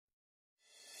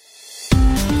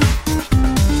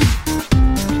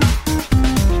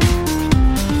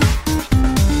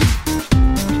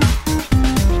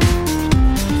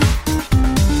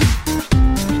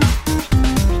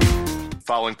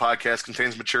podcast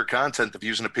contains mature content. The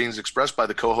views and opinions expressed by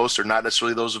the co-hosts are not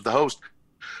necessarily those of the host.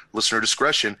 Listener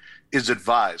discretion is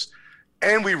advised.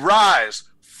 And we rise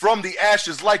from the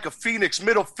ashes like a phoenix,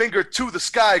 middle finger to the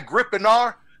sky, gripping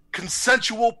our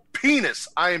consensual penis.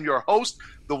 I am your host,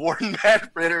 the Warden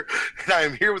Matt Ritter, and I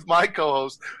am here with my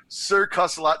co-host, Sir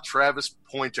Cussalot Travis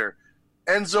Pointer.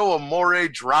 Enzo Amore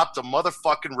dropped a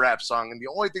motherfucking rap song, and the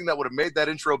only thing that would have made that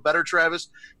intro better, Travis,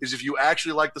 is if you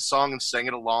actually liked the song and sang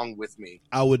it along with me.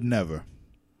 I would never.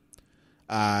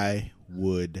 You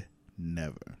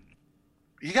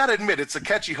got to admit, it's a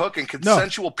catchy hook, and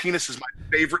consensual penis is my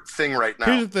favorite thing right now.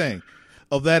 Here's the thing.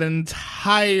 Of that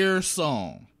entire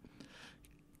song,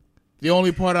 the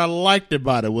only part I liked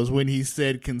about it was when he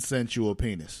said consensual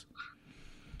penis.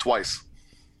 Twice.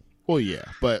 Well, yeah,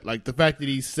 but like the fact that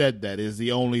he said that is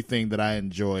the only thing that I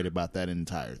enjoyed about that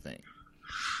entire thing.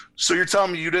 So you're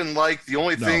telling me you didn't like the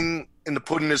only thing in the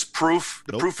pudding is proof?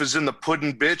 The proof is in the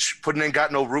pudding, bitch. Pudding ain't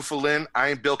got no roofalin. I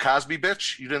ain't Bill Cosby,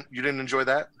 bitch. You didn't enjoy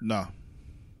that? No.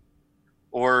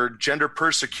 Or gender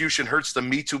persecution hurts the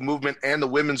Me Too movement and the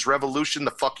women's revolution.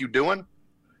 The fuck you doing?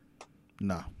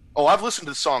 No. Oh, I've listened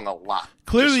to the song a lot.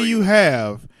 Clearly you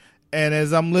have. And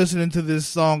as I'm listening to this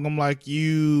song, I'm like,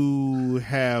 you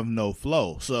have no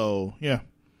flow. So, yeah.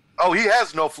 Oh, he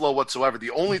has no flow whatsoever.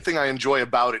 The only thing I enjoy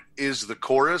about it is the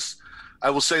chorus. I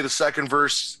will say the second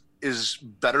verse is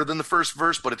better than the first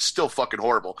verse, but it's still fucking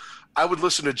horrible. I would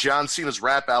listen to John Cena's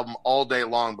rap album all day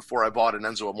long before I bought an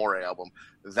Enzo Amore album.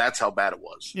 That's how bad it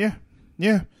was. Yeah,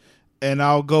 yeah. And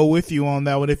I'll go with you on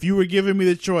that one. If you were giving me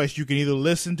the choice, you can either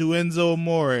listen to Enzo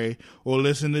Amore or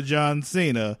listen to John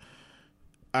Cena,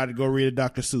 I'd go read a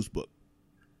Dr. Seuss book.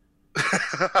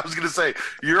 I was going to say,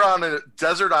 you're on a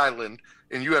desert island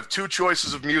and you have two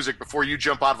choices of music before you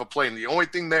jump out of a plane. The only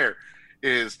thing there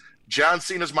is John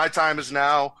Cena's My Time Is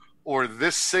Now or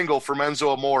this single from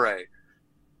Enzo Amore.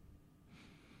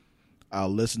 I'll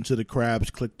listen to the crabs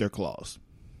click their claws.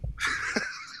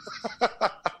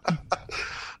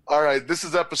 All right, this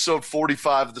is episode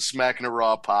 45 of the Smackin'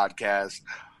 Raw podcast.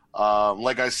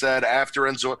 Like I said, after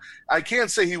Enzo, I can't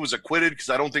say he was acquitted because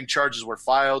I don't think charges were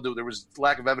filed. There was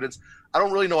lack of evidence. I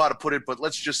don't really know how to put it, but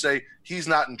let's just say he's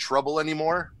not in trouble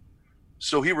anymore.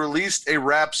 So he released a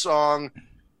rap song.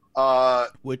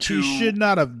 Which he should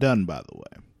not have done, by the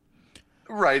way.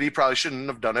 Right, he probably shouldn't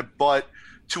have done it. But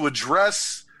to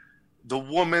address the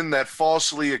woman that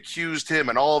falsely accused him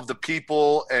and all of the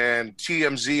people and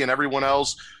TMZ and everyone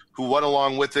else who went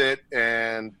along with it,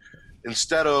 and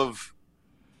instead of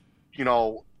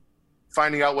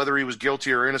finding out whether he was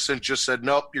guilty or innocent, just said,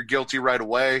 nope, you're guilty right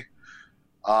away.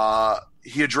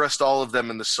 He addressed all of them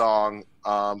in the song,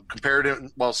 compared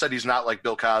him, said he's not like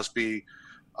Bill Cosby.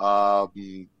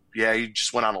 He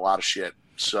just went on a lot of shit.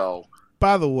 So,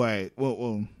 by the way,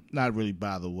 well, not really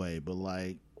by the way, but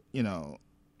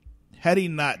had he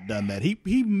not done that,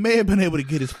 he may have been able to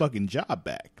get his fucking job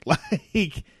back.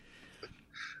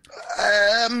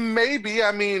 Maybe.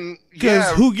 I mean, because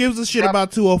who gives a shit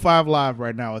about 205 Live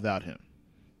right now without him?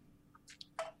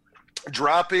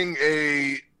 Dropping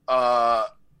a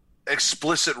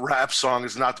explicit rap song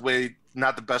is not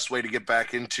the best way to get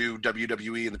back into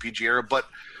WWE and the PG era. But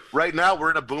right now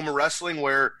we're in a boom of wrestling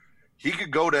where he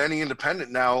could go to any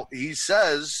independent now. He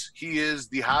says he is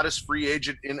the hottest free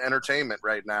agent in entertainment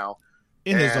right now.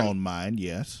 In his own mind,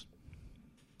 yes.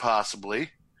 Possibly.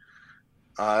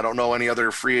 I don't know any other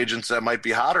free agents that might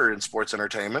be hotter in sports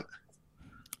entertainment.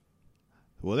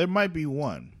 Well, there might be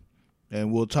one.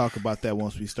 And we'll talk about that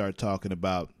once we start talking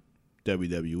about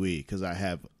WWE, because I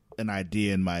have an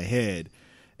idea in my head,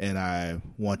 and I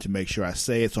want to make sure I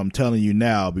say it. So I'm telling you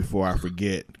now before I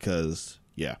forget, because,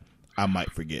 I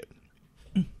might forget.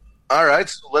 All right,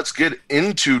 so let's get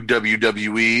into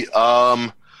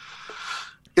WWE.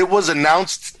 It was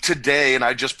announced today, and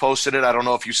I just posted it. I don't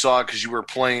know if you saw it because you were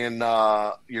playing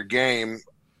your game,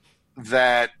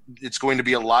 that it's going to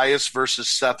be Elias versus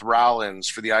Seth Rollins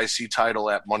for the IC title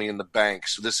at Money in the Bank.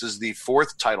 So this is the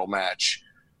fourth title match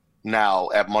now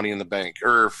at Money in the Bank.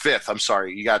 Or fifth, I'm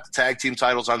sorry. You got the tag team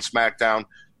titles on SmackDown,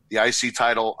 the IC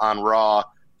title on Raw,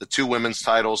 the two women's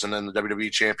titles, and then the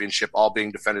WWE Championship all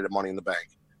being defended at Money in the Bank.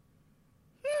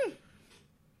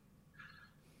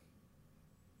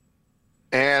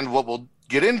 And what we'll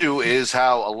get into is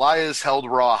how Elias held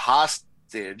Raw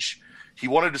hostage. He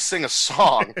wanted to sing a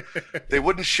song. They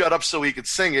wouldn't shut up so he could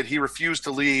sing it. He refused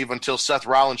to leave until Seth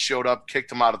Rollins showed up,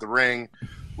 kicked him out of the ring.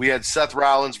 We had Seth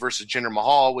Rollins versus Jinder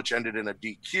Mahal, which ended in a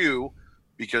DQ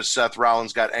because Seth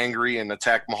Rollins got angry and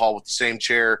attacked Mahal with the same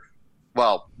chair.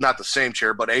 Well, not the same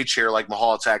chair, but a chair like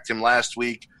Mahal attacked him last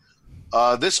week.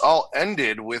 This all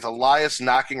ended with Elias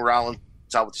knocking Rollins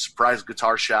out with a surprise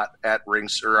guitar shot at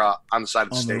rings or on the side of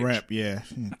the on stage. the ramp, yeah,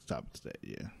 top of the stage,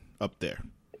 yeah, up there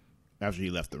after he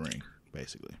left the ring,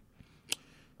 basically.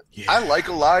 Yeah. I like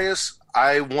Elias.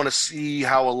 I want to see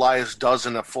how Elias does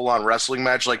in a full-on wrestling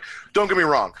match. Like, don't get me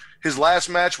wrong. His last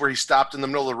match where he stopped in the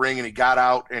middle of the ring and he got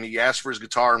out and he asked for his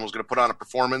guitar and was going to put on a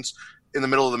performance in the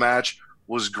middle of the match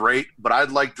was great. But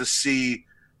I'd like to see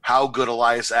how good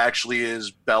Elias actually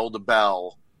is bell to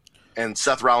bell. And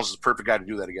Seth Rollins is the perfect guy to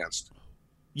do that against.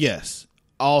 Yes.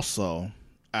 Also,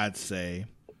 I'd say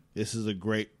this is a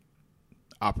great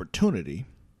opportunity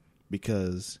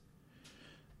because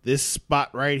this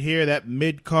spot right here, that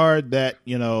mid card, that,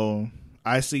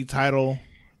 IC title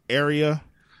area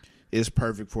is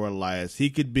perfect for Elias. He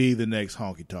could be the next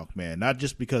Honky Tonk Man, not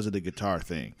just because of the guitar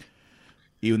thing,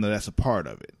 even though that's a part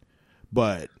of it,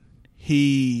 but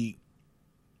he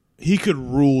could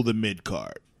rule the mid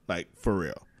card, like, for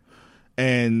real.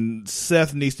 And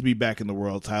Seth needs to be back in the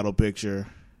world title picture.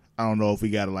 I don't know if we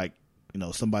got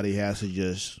to, somebody has to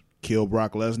just kill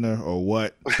Brock Lesnar or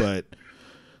what, but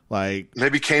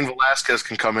maybe Cain Velasquez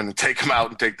can come in and take him out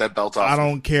and take that belt off. I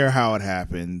don't care how it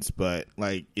happens, but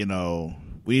we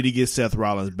need to get Seth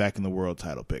Rollins back in the world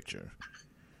title picture.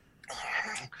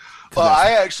 Well,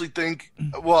 I actually think,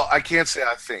 I can't say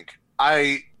I think.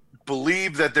 I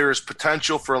believe that there is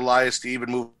potential for Elias to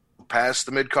even move past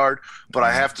the mid card, but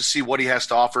I have to see what he has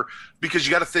to offer because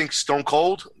you got to think Stone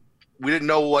Cold. We didn't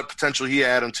know what potential he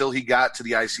had until he got to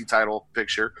the IC title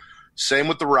picture. Same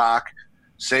with The Rock.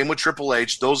 Same with Triple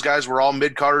H. Those guys were all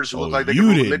mid-carders who looked like they could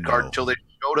move the mid-card until they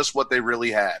showed us what they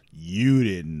really had. You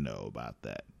didn't know about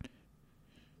that.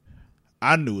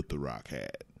 I knew what The Rock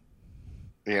had.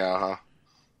 Yeah, huh?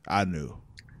 I knew.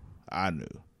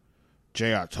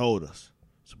 JR told us.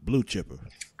 It's a blue chipper.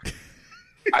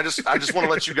 I just want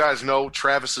to let you guys know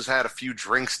Travis has had a few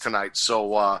drinks tonight,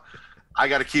 so I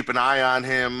got to keep an eye on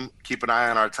him, keep an eye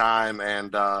on our time,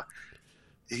 and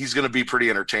he's going to be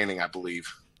pretty entertaining, I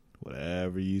believe.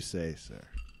 Whatever you say, sir.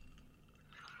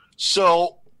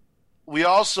 So we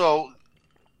also,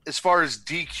 as far as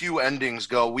DQ endings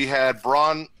go, we had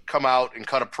Braun come out and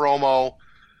cut a promo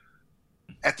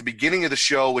at the beginning of the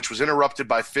show, which was interrupted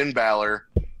by Finn Balor.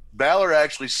 Balor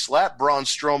actually slapped Braun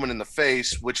Strowman in the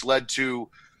face, which led to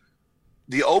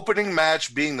the opening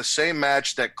match being the same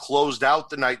match that closed out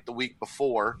the night the week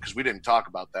before, because we didn't talk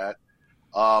about that.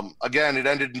 Again, it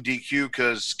ended in DQ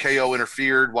because KO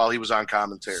interfered while he was on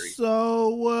commentary. So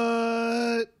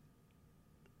what?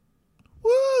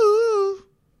 Woo!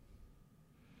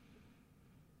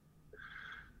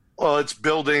 Well, it's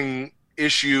building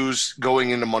issues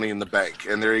going into Money in the Bank,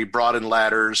 and they brought in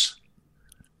ladders.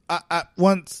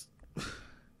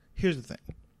 Here's the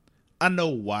thing. I know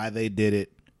why they did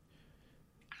it.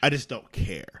 I just don't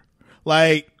care.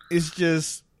 It's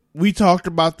just, we talked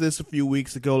about this a few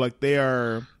weeks ago.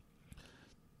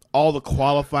 All the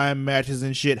qualifying matches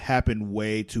and shit happen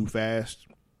way too fast.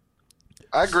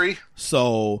 I agree.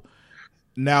 So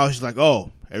now it's like,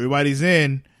 oh, everybody's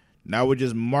in. Now we're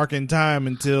just marking time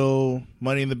until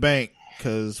Money in the Bank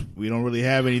because we don't really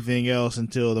have anything else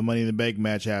until the Money in the Bank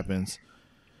match happens.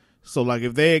 So,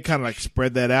 if they had kind of,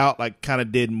 spread that out, kind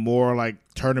of did more,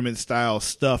 tournament-style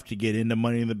stuff to get into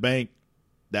Money in the Bank,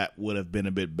 that would have been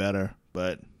a bit better.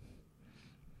 But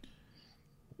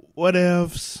what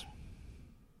ifs?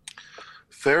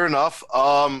 Fair enough.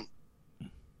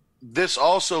 This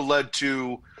also led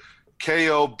to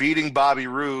KO beating Bobby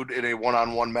Roode in a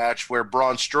one-on-one match where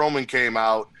Braun Strowman came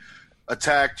out,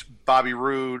 attacked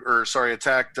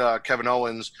Kevin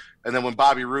Owens, and then when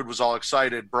Bobby Roode was all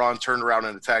excited, Braun turned around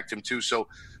and attacked him too. So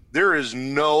there is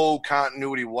no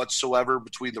continuity whatsoever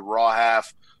between the Raw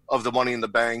half of the Money in the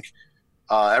Bank.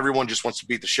 Everyone just wants to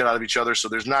beat the shit out of each other, so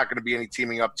there's not going to be any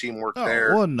teaming up, teamwork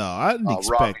there. Well, no, I didn't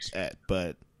expect that,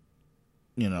 but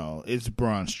it's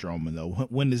Braun Strowman though.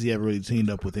 When has he ever really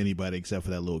teamed up with anybody except for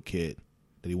that little kid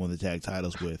that he won the tag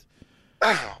titles with?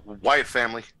 Wyatt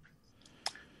family.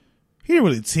 He didn't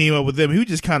really team up with them. He was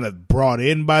just kind of brought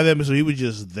in by them, so he was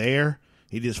just there.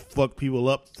 He just fucked people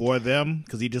up for them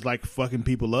because he just liked fucking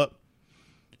people up.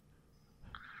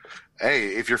 Hey,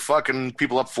 if you're fucking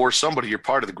people up for somebody, you're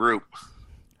part of the group.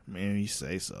 Man, you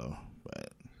say so.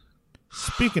 But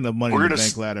speaking of Money in the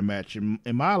Bank ladder match,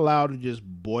 am I allowed to just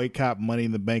boycott Money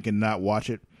in the Bank and not watch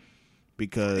it?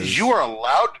 Because you are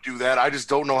allowed to do that. I just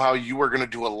don't know how you are going to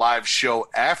do a live show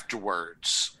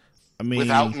afterwards. I mean,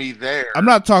 without me there. I'm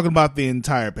not talking about the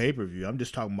entire pay-per-view. I'm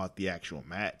just talking about the actual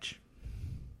match.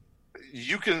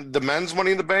 You can, the men's Money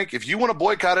in the Bank, if you want to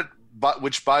boycott it,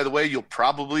 which, by the way, you'll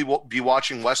probably be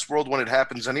watching Westworld when it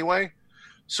happens anyway,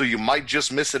 so you might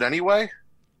just miss it anyway.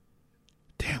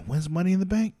 Damn, when's Money in the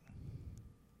Bank?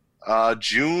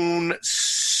 June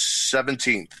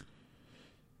 17th.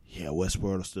 Yeah,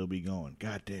 Westworld will still be going.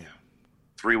 Goddamn.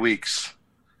 3 weeks.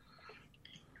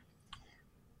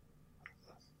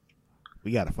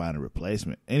 We got to find a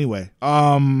replacement. Anyway,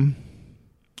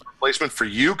 Replacement for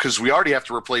you? Because we already have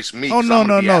to replace me. Oh,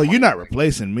 no. You're not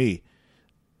replacing me.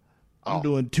 I'm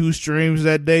doing 2 streams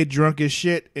that day, drunk as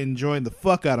shit, enjoying the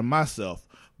fuck out of myself.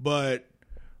 But,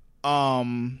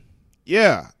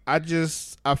 yeah,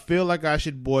 I feel like I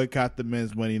should boycott the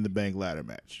men's Money in the Bank ladder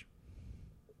match.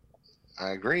 I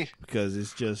agree. Because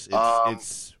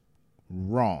it's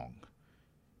wrong.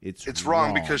 It's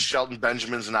wrong because Shelton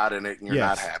Benjamin's not in it and you're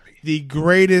not happy. The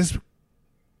greatest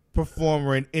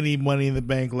performer in any Money in the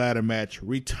Bank ladder match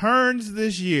returns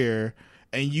this year,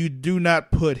 and you do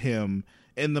not put him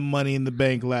in the Money in the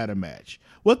Bank ladder match.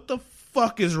 What the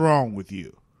fuck is wrong with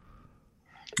you?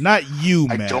 Not you,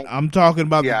 man. I'm talking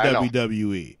about the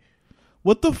WWE.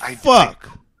 What the fuck?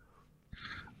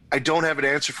 I don't have an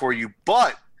answer for you,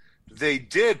 but they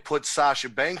did put Sasha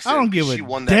Banks in. I don't give a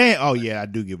damn. Oh, yeah, I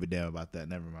do give a damn about that.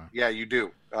 Never mind. Yeah, you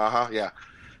do. Yeah.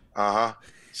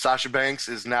 Sasha Banks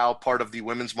is now part of the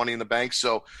women's Money in the Bank.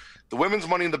 So the women's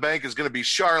Money in the Bank is going to be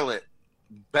Charlotte,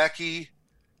 Becky,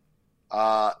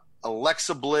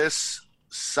 Alexa Bliss,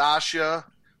 Sasha,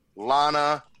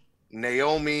 Lana,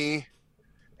 Naomi,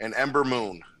 and Ember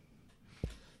Moon.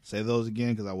 Say those again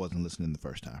because I wasn't listening the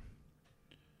first time.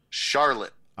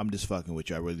 Charlotte. I'm just fucking with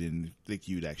you. I really didn't think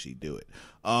you'd actually do it.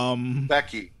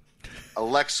 Becky,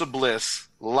 Alexa Bliss,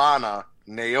 Lana,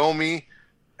 Naomi,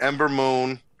 Ember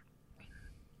Moon,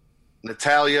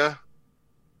 Natalya.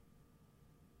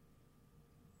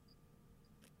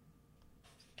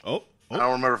 Oh. I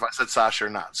don't remember if I said Sasha or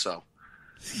not, so.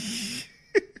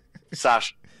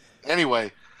 Sasha.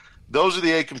 Anyway, those are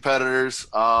the 8 competitors.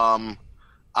 I'm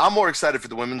more excited for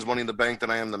the women's Money in the Bank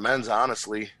than I am the men's,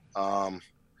 honestly.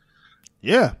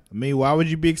 Yeah. I mean, why would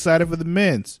you be excited for the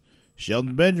men's?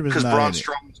 Shelton Benjamin's not in it. Because Braun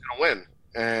Strowman's going to win.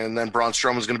 And then Braun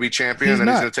Strowman's going to be champion, and then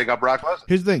he's going to take out Brock Lesnar.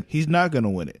 Here's the thing. He's not going to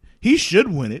win it. He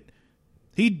should win it.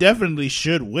 He definitely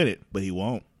should win it, but he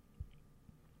won't.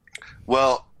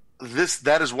 Well,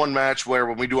 that is one match where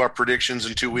when we do our predictions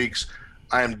in 2 weeks,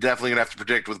 I am definitely going to have to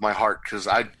predict with my heart because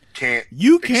I can't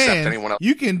accept anyone else.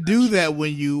 You can do that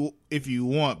if you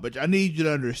want, but I need you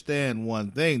to understand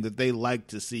one thing, that they like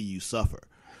to see you suffer.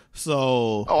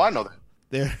 So, I know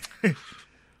that.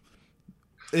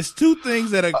 It's 2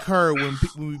 things that occur when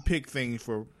we pick things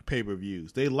for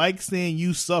pay-per-views. They like seeing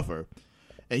you suffer,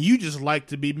 and you just like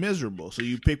to be miserable, so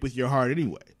you pick with your heart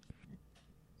anyway.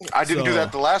 I didn't do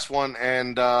that the last one,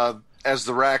 and as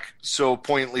the Rack so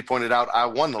poignantly pointed out, I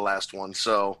won the last one.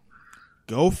 So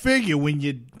go figure. When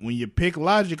you pick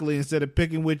logically instead of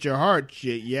picking with your heart,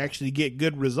 you actually get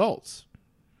good results.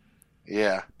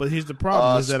 Yeah, but here's the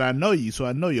problem: is that I know you, so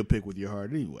I know you'll pick with your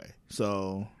heart anyway.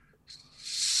 So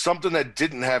something that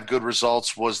didn't have good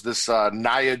results was this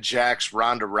Nia Jax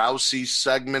Ronda Rousey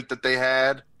segment that they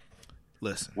had.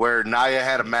 Listen, where Nia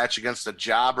had a match against a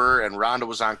jobber and Ronda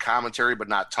was on commentary but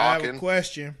not talking. I have a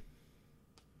question.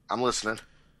 I'm listening.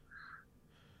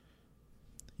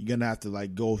 You're going to have to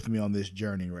go with me on this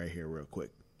journey right here real quick,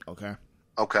 okay?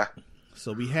 Okay.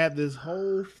 So we had this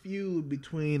whole feud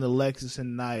between Alexis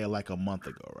and Nia a month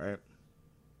ago, right?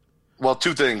 Well,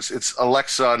 2 things. It's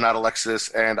Alexa, not Alexis,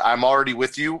 and I'm already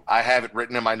with you. I have it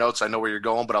written in my notes. I know where you're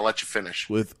going, but I'll let you finish.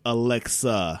 With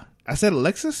Alexa. I said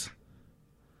Alexis?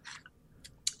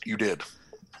 You did.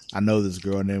 I know this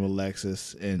girl named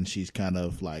Alexis, and she's kind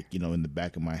of in the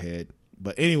back of my head.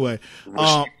 But anyway. Was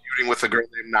she feuding with a girl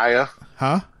named Nia?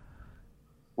 Huh?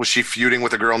 Was she feuding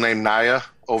with a girl named Nia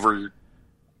over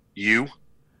you?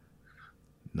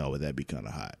 No, that'd be kind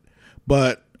of hot.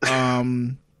 But,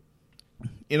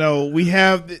 we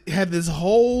had this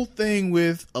whole thing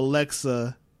with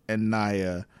Alexa and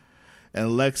Nia. And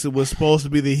Alexa was supposed to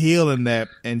be the heel in that,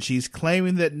 and she's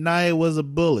claiming that Nia was a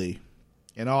bully.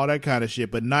 And all that kind of shit.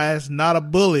 But Nia's not a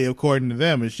bully, according to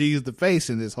them, and she's the face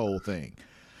in this whole thing.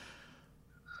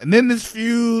 And then this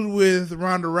feud with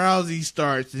Ronda Rousey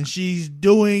starts, and she's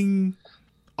doing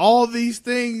all these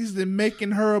things and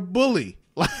making her a bully.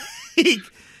 Oh,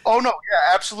 no,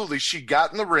 yeah, absolutely. She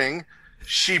got in the ring,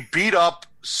 she beat up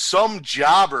some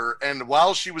jobber, and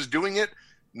while she was doing it,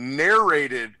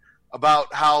 narrated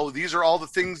about how these are all the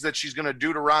things that she's going to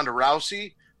do to Ronda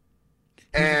Rousey,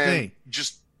 and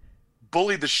just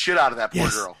bullied the shit out of that poor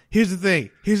girl. Here's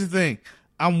the thing.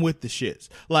 I'm with the shits.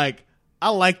 I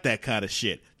like that kind of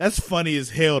shit. That's funny as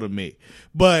hell to me.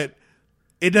 But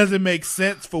it doesn't make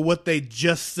sense for what they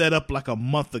just set up a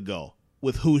month ago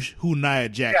with who Nia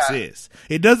Jax is.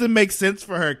 It doesn't make sense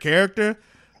for her character,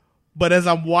 But as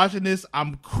I'm watching this,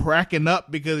 I'm cracking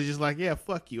up because it's just like, yeah,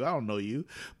 fuck you. I don't know you.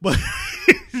 But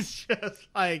it's just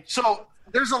like. So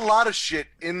there's a lot of shit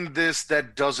in this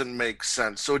that doesn't make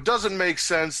sense. So it doesn't make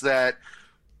sense that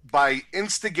by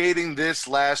instigating this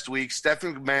last week,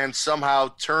 Stephanie McMahon somehow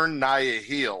turned Nia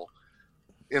heel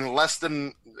in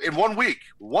in 1 week.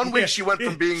 1 week she went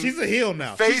from being she's a heel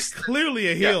now. Face, she's clearly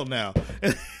a heel now.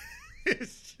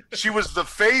 She was the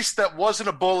face that wasn't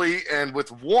a bully, and with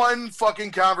one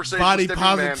fucking conversation, body with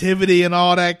positivity McMahon, and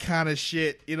all that kind of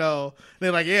shit. You know,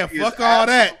 they're like, yeah, fuck all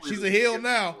that. She's a heel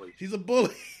now. She's a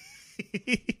bully.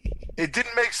 It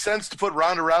didn't make sense to put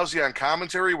Ronda Rousey on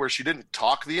commentary where she didn't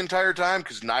talk the entire time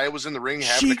because Nia was in the ring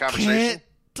having the conversation. She can't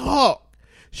talk.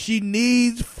 She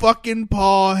needs fucking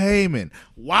Paul Heyman.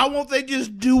 Why won't they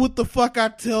just do what the fuck I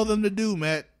tell them to do,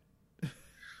 Matt?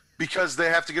 Because they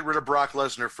have to get rid of Brock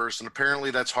Lesnar first, and apparently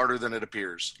that's harder than it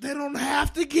appears. They don't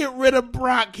have to get rid of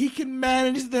Brock. He can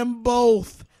manage them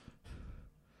both.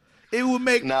 It would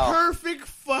make perfect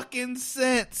fucking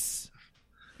sense.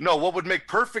 No, what would make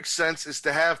perfect sense is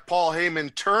to have Paul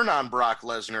Heyman turn on Brock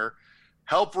Lesnar,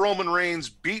 help Roman Reigns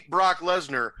beat Brock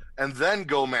Lesnar, and then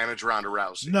go manage Ronda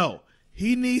Rousey. No,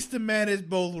 he needs to manage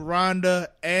both Ronda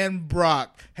and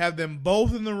Brock, have them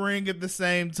both in the ring at the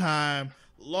same time,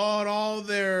 laud all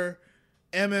their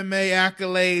MMA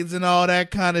accolades and all that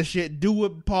kind of shit, do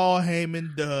what Paul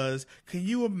Heyman does. Can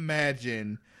you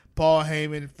imagine Paul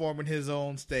Heyman forming his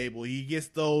own stable? He gets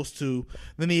those two.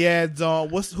 Then he adds on,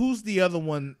 who's the other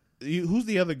one? Who's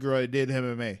the other girl that did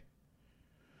MMA?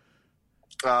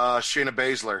 Shayna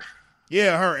Baszler.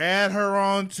 Yeah, add her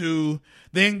on too.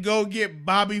 Then go get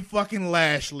Bobby fucking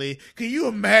Lashley. Can you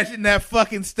imagine that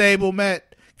fucking stable,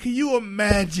 Matt? Can you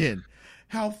imagine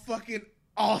how fucking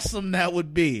awesome that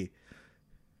would be?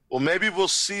 Well, maybe we'll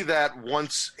see that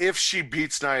once if she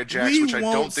beats Nia Jax, which I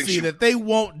don't think that. They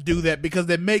won't do that because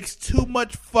it makes too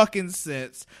much fucking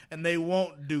sense, and they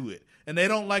won't do it. And they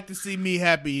don't like to see me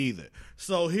happy either.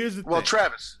 So here's the thing. Well,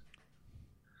 Travis.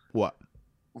 What?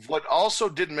 What also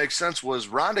didn't make sense was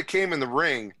Ronda came in the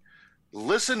ring,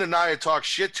 listened to Nia talk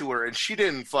shit to her, and she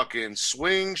didn't fucking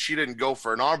swing. She didn't go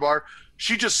for an armbar.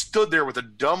 She just stood there with a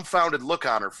dumbfounded look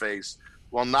on her face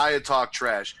while Nia talked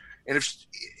trash. And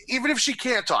even if she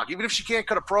can't talk, even if she can't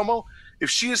cut a promo, if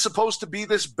she is supposed to be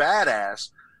this badass,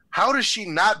 how does she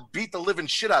not beat the living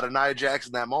shit out of Nia Jax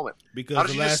in that moment?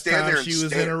 Because the last time she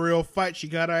was in a real fight, she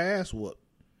got her ass whooped.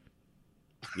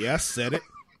 Yeah, I said it.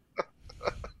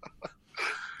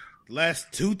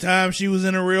 Last 2 times she was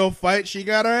in a real fight, she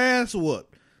got her ass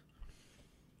whooped.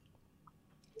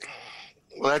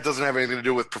 Well, that doesn't have anything to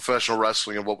do with professional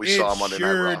wrestling and what we saw Monday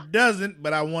Night Raw. It doesn't,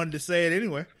 but I wanted to say it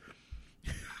anyway.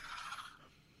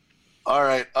 All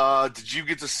right. Did you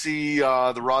get to see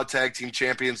the Raw Tag Team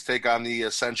Champions take on the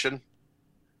Ascension?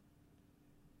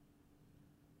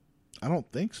 I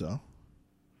don't think so.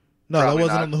 No, Probably that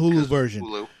wasn't not, on the Hulu version.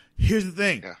 Hulu. Here's the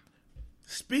thing. Yeah.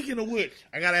 Speaking of which,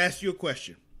 I got to ask you a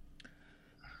question.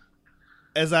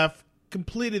 As I've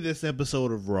completed this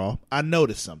episode of Raw, I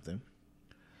noticed something.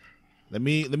 Let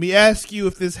me ask you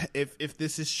if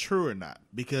this is true or not.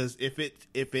 Because if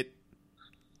it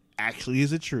actually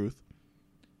is the truth,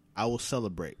 I will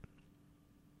celebrate.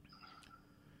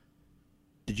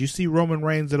 Did you see Roman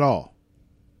Reigns at all?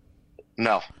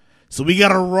 No. So we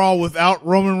got a Raw without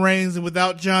Roman Reigns and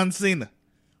without John Cena.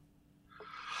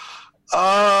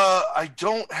 I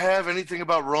don't have anything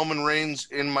about Roman Reigns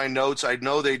in my notes. I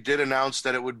know they did announce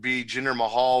that it would be Jinder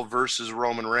Mahal versus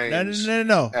Roman Reigns.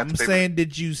 No. I'm saying,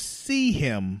 did you see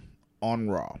him on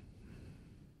Raw?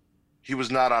 He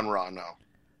was not on Raw, no.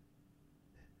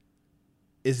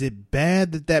 Is it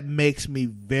bad that makes me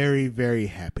very, very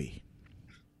happy?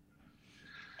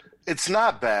 It's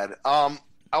not bad. I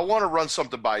want to run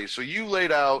something by you. So you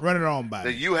laid out run it on by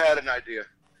that you had an idea.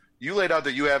 You laid out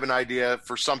that you have an idea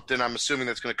for something. I'm assuming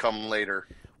that's going to come later.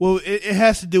 Well, it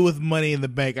has to do with Money in the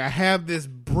Bank. I have this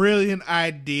brilliant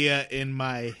idea in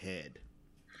my head,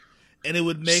 and it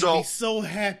would make me so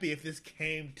happy if this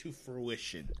came to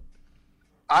fruition.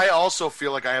 I also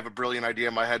feel like I have a brilliant idea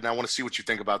in my head, and I want to see what you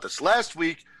think about this. Last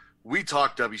week, we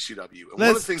talked WCW. And one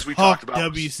of the things we talked about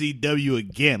WCW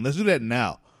again. Let's do that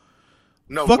now.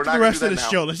 No, fuck we're not the rest of the now.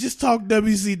 show. Let's just talk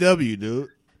WCW, dude.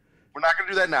 We're not going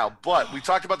to do that now, but we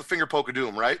talked about the finger poke of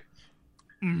doom, right?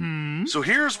 Mm-hmm. So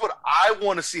here's what I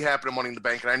want to see happen in Money in the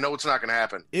Bank, and I know it's not going to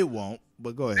happen. It won't,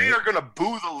 but go ahead. They are going to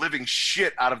boo the living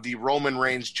shit out of the Roman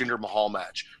Reigns Jinder Mahal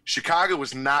match. Chicago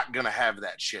is not going to have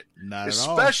that shit. Not at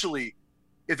all. Especially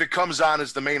if it comes on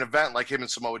as the main event like him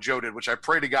and Samoa Joe did, which I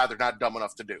pray to God they're not dumb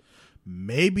enough to do.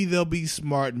 Maybe they'll be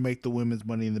smart and make the women's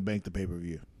Money in the Bank the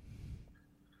pay-per-view.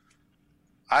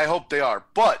 I hope they are.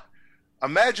 But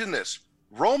Imagine this.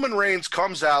 Roman Reigns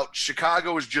comes out.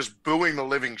 Chicago is just booing the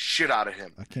living shit out of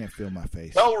him. I can't feel my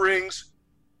face. Bell rings.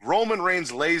 Roman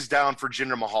Reigns lays down for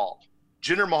Jinder Mahal.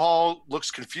 Jinder Mahal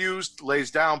looks confused,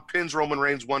 lays down, pins Roman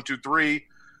Reigns 1, 2, 3.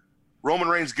 Roman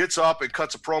Reigns gets up and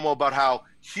cuts a promo about how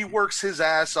he works his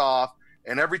ass off,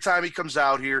 and every time he comes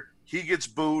out here, he gets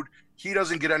booed. He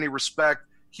doesn't get any respect.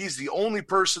 He's the only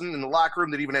person in the locker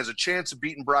room that even has a chance of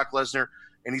beating Brock Lesnar,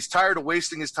 and he's tired of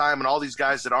wasting his time on all these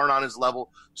guys that aren't on his level,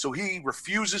 so he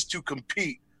refuses to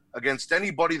compete against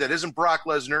anybody that isn't Brock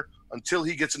Lesnar until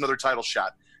he gets another title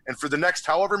shot. And for the next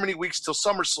however many weeks till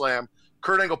SummerSlam,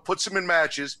 Kurt Angle puts him in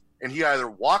matches, and he either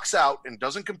walks out and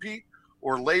doesn't compete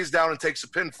or lays down and takes a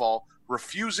pinfall,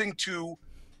 refusing to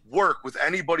work with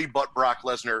anybody but Brock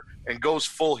Lesnar and goes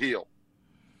full heel.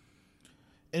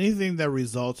 Anything that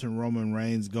results in Roman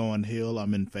Reigns going heel,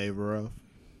 I'm in favor of.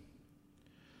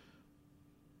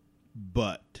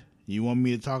 But you want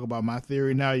me to talk about my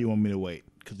theory now, or you want me to wait?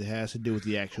 Because it has to do with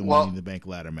the actual Money in the Bank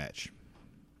ladder match.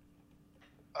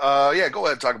 Yeah, go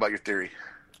ahead and talk about your theory.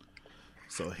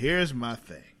 So here's my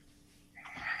thing.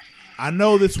 I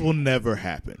know this will never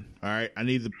happen. All right, I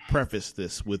need to preface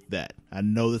this with that. I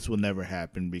know this will never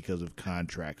happen because of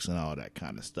contracts and all that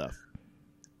kind of stuff.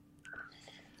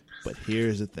 But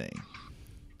here's the thing.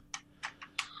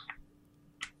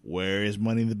 Where is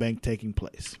Money in the Bank taking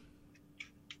place?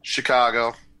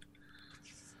 Chicago.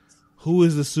 Who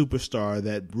is the superstar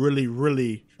that really,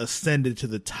 really ascended to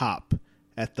the top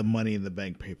at the Money in the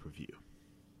Bank pay-per-view?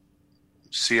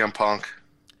 CM Punk.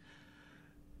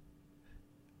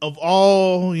 Of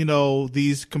all,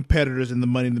 these competitors in the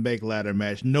Money in the Bank ladder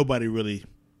match, nobody really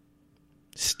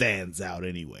stands out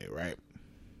anyway, right?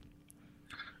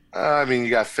 I mean, you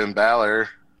got Finn Balor.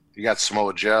 You got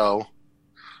Samoa Joe.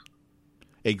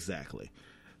 Exactly.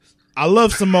 I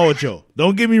love Samoa Joe.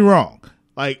 Don't get me wrong.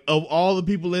 Like, of all the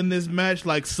people in this match,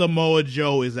 like, Samoa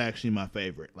Joe is actually my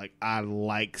favorite. Like, I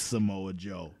like Samoa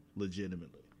Joe,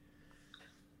 legitimately.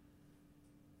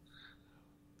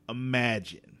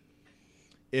 Imagine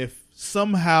if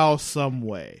somehow, some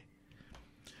way,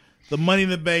 the Money in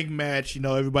the Bank match,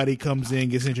 everybody comes in,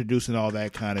 gets introduced and all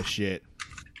that kind of shit.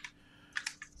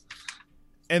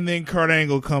 And then Kurt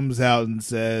Angle comes out and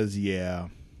says, yeah,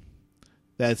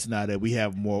 that's not it. We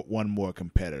have one more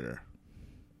competitor.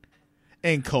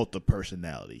 And Cult of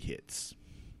Personality hits.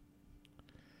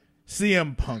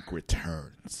 CM Punk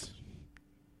returns.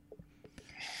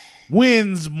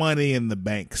 Wins Money in the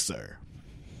Bank, sir.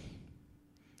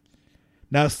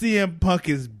 Now CM Punk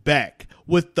is back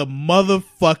with the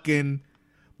motherfucking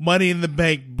Money in the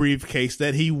Bank briefcase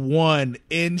that he won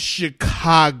in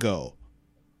Chicago.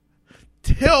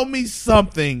 Tell me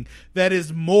something that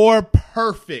is more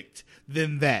perfect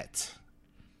than that.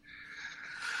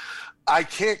 I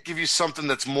can't give you something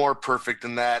that's more perfect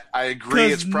than that. I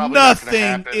agree. It's probably not going to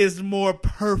happen. Nothing is more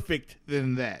perfect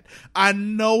than that. I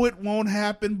know it won't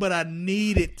happen, but I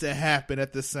need it to happen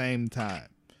at the same time.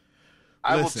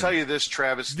 I will tell you this,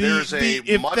 Travis.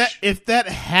 If that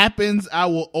happens, I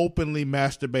will openly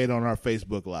masturbate on our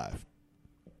Facebook Live.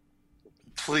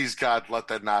 Please, God, let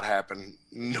that not happen.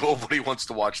 Nobody wants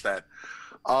to watch that.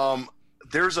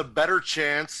 There's a better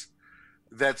chance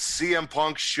that CM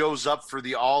Punk shows up for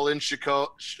the All-In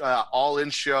show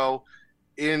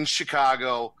in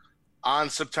Chicago on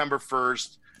September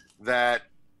 1st that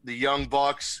the Young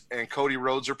Bucks and Cody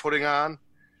Rhodes are putting on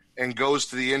and goes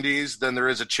to the Indies, then there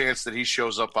is a chance that he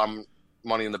shows up on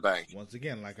Money in the Bank. Once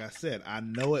again, like I said, I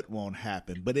know it won't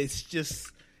happen, but it's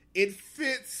just, it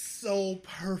fits so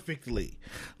perfectly.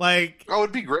 Like, oh,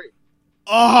 it'd be great.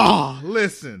 Oh,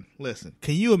 listen.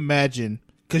 Can you imagine,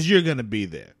 because you're going to be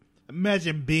there,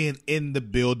 imagine being in the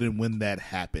building when that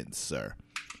happens, sir.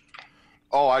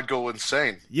 Oh, I'd go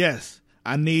insane. Yes.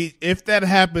 If that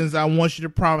happens, I want you to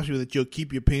promise me that you'll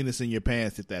keep your penis in your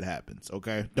pants if that happens,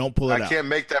 okay? Don't pull it out. I can't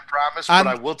make that promise, but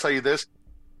I will tell you this.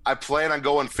 I plan on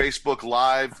going Facebook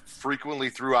Live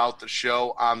frequently throughout the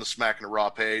show on the Smackin'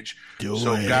 Raw page.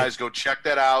 So, guys, go check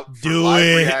that out for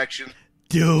live reaction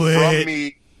from me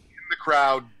in the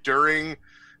crowd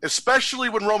especially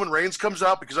when Roman Reigns comes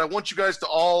out, because I want you guys to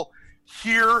all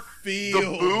hear the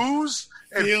boos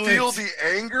and feel the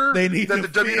anger that the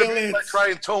WWE might try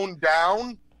and tone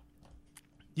down.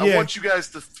 Yeah. I want you guys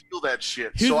to feel that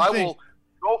shit. So I will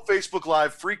go Facebook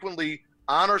Live frequently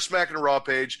on our Smackin' Raw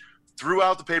page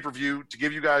throughout the pay-per-view to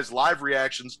give you guys live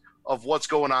reactions of what's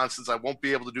going on, since I won't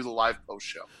be able to do the live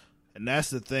post-show. And that's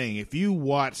the thing. If you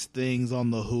watch things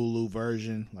on the Hulu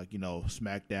version, like,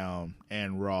 SmackDown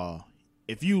and Raw,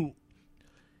 if you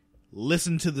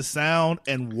listen to the sound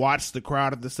and watch the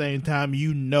crowd at the same time,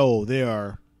 there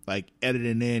are like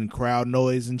editing in crowd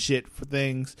noise and shit for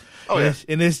things. Oh, yeah.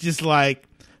 And it's just like,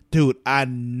 dude, I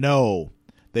know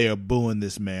they are booing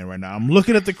this man right now. I'm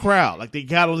looking at the crowd. Like, they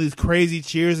got all these crazy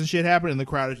cheers and shit happening, and the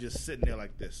crowd is just sitting there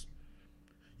like this.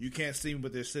 You can't see them,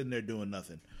 but they're sitting there doing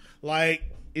nothing. Like,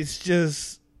 it's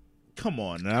just, come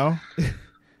on now.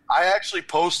 I actually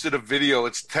posted a video.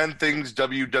 It's 10 things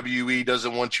WWE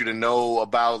doesn't want you to know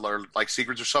about, or like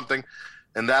secrets or something.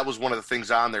 And that was one of the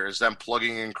things on there, is them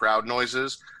plugging in crowd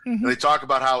noises. Mm-hmm. And they talk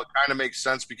about how it kind of makes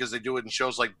sense because they do it in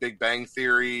shows like Big Bang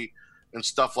Theory and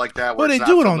stuff like that. Well, they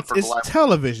do it on it's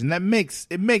television. That makes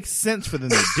sense for them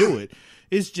to do it.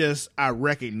 It's just I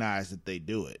recognize that they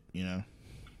do it, you know.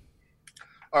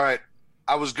 All right.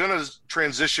 I was going to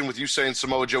transition with you saying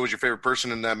Samoa Joe was your favorite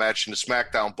person in that match into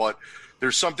SmackDown, but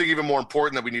there's something even more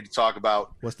important that we need to talk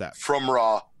about. What's that? From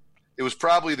Raw. It was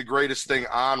probably the greatest thing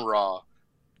on Raw.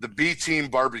 The B-Team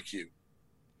barbecue.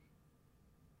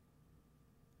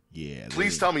 Yeah.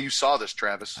 Please tell me you saw this,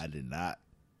 Travis. I did not.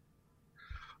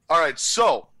 All right,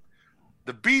 so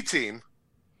the B-Team,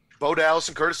 Bo Dallas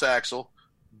and Curtis Axel,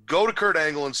 go to Kurt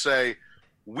Angle and say,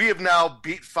 we have now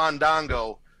beat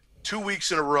Fandango 2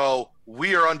 weeks in a row.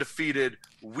 We are undefeated.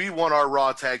 We won our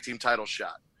Raw Tag Team title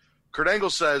shot. Kurt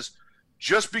Angle says,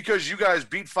 just because you guys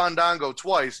beat Fandango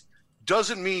twice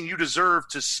doesn't mean you deserve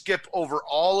to skip over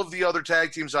all of the other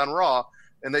tag teams on Raw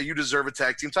and that you deserve a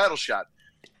tag team title shot.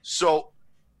 So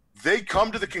they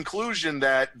come to the conclusion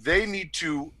that they need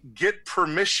to get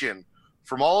permission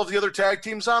from all of the other tag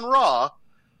teams on Raw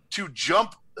to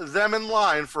jump them in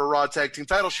line for a Raw tag team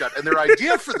title shot. And their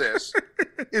idea for this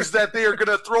is that they are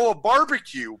going to throw a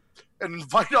barbecue and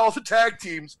invite all the tag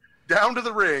teams down to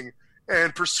the ring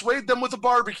and persuade them with a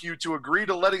barbecue to agree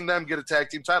to letting them get a tag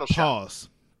team title shot.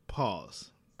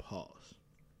 Pause.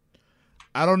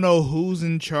 I don't know who's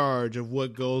in charge of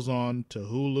what goes on to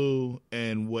Hulu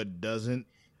and what doesn't,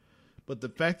 but the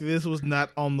fact that this was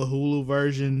not on the Hulu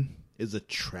version is a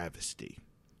travesty.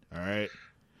 All right?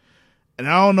 And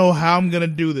I don't know how I'm going to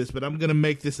do this, but I'm going to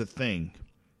make this a thing.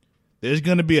 There's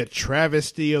going to be a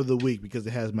travesty of the week because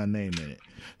it has my name in it.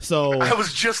 So I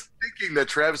was just thinking that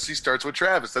travesty starts with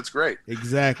Travis. That's great.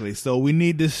 Exactly. So we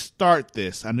need to start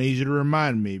this. I need you to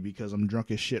remind me because I'm drunk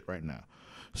as shit right now.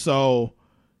 So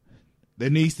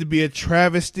there needs to be a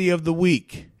travesty of the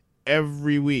week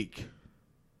every week.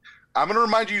 I'm going to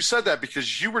remind you said that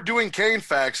because you were doing Kane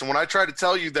Facts, and when I tried to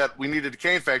tell you that we needed a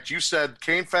Kane Fact, you said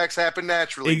Kane Facts happen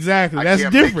naturally. Exactly. That's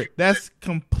different. That's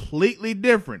completely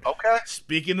different. Okay.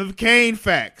 Speaking of Kane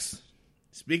Facts,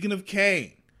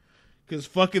 because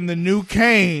fucking the new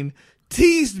Kane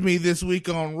teased me this week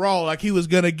on Raw like he was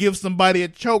going to give somebody a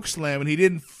choke slam, and he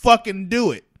didn't fucking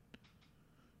do it.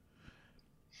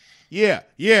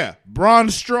 Yeah. Braun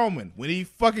Strowman, when he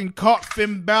fucking caught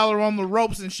Finn Balor on the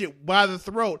ropes and shit by the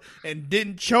throat and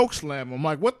didn't choke slam him. I'm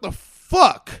like, what the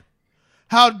fuck?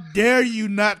 How dare you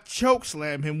not choke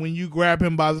slam him when you grab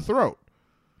him by the throat?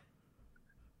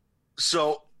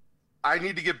 So I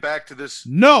need to get back to this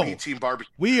B-Team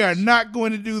barbecue. We are not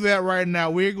going to do that right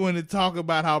now. We're going to talk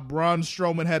about how Braun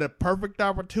Strowman had a perfect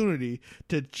opportunity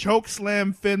to choke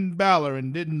slam Finn Balor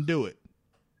and didn't do it.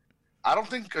 I don't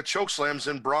think a chokeslam's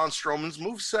in Braun Strowman's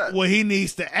moveset. Well, he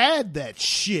needs to add that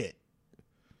shit.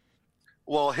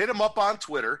 Well, hit him up on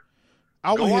Twitter.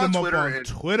 I will hit him up on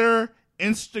Twitter,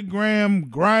 Instagram,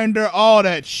 Grindr, all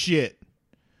that shit.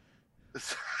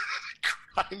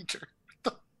 Grindr? What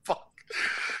the fuck?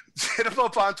 Hit him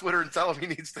up on Twitter and tell him he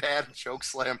needs to add a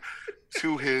chokeslam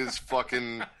to his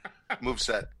fucking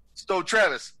moveset. So,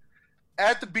 Travis,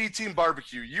 at the B-Team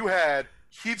barbecue, you had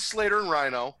Heath Slater and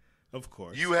Rhino. Of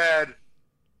course. You had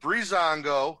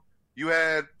Breezango, you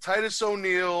had Titus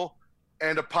O'Neil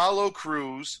and Apollo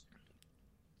Crews,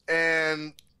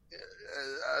 and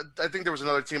I think there was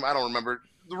another team. I don't remember.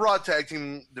 The Raw Tag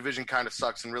Team division kind of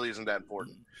sucks and really isn't that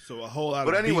important. So a whole lot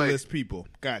of B-list people.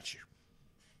 Got you.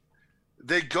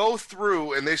 They go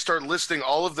through and they start listing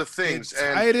all of the things.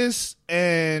 And Titus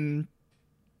and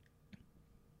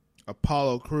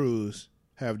Apollo Crews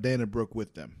have Dana Brooke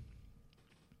with them.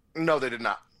 No, they did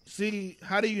not. See,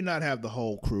 how do you not have the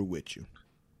whole crew with you?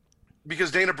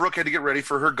 Because Dana Brooke had to get ready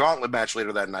for her gauntlet match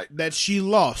later that night. That she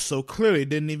lost, so clearly it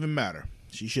didn't even matter.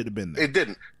 She should have been there. It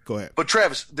didn't. Go ahead. But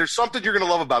Travis, there's something you're going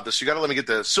to love about this. You got to let me get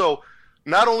this. So,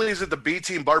 not only is it the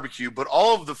B-Team barbecue, but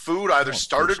all of the food either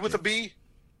started with a B.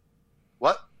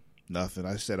 What? Nothing.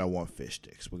 I said I want fish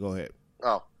sticks, but go ahead.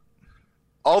 Oh.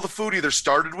 All the food either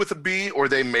started with a B or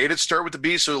they made it start with a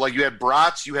B. So, like, you had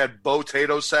brats, you had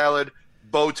potato salad,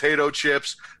 potato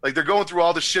chips. Like, they're going through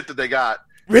all the shit that they got.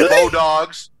 Really? Bo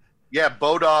dogs. Yeah,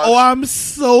 Bo dogs. Oh, I'm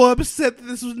so upset that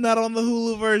this was not on the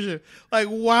Hulu version. Like,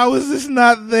 why was this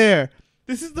not there?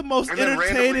 This is the most And then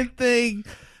entertaining thing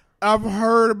I've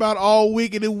heard about all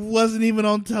week, and it wasn't even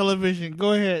on television.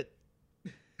 Go ahead.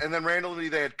 And then randomly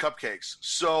they had cupcakes.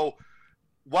 So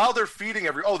while they're feeding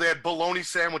they had bologna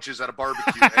sandwiches at a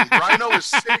barbecue. And Rhino is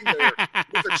sitting there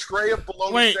with a tray of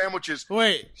bologna sandwiches.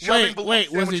 Wait.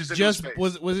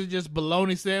 Was it just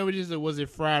bologna sandwiches or was it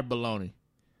fried bologna?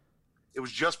 It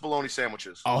was just bologna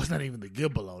sandwiches. Oh, it's not even the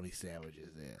good bologna sandwiches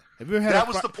then. Have you ever had that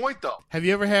was the point, though. Have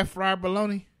you ever had fried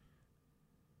bologna?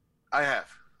 I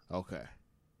have. Okay.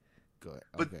 Good.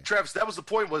 But Travis, that was the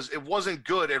point. Was it wasn't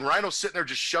good, and Rhino's sitting there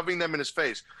just shoving them in his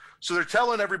face. So they're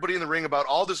telling everybody in the ring about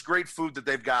all this great food that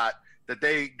they've got, that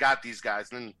they got these guys,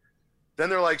 and then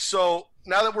they're like, "So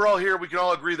now that we're all here, we can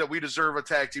all agree that we deserve a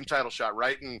tag team title shot,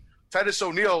 right?" And Titus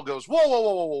O'Neil goes,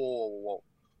 "Whoa,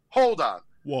 hold on,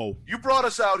 whoa! You brought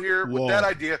us out here with that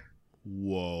idea,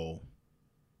 whoa."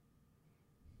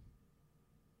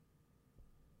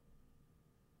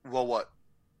 Well, what?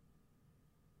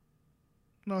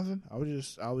 Nothing. I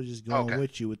was just going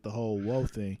with you with the whole whoa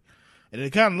thing. And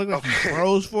it kind of looked like you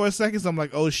froze for a second. So I'm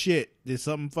like, oh shit, did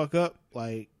something fuck up?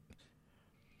 Like,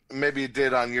 maybe it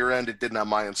did on your end, it didn't on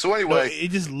my end. So anyway, no,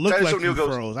 it just looked Titus like you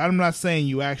froze. I'm not saying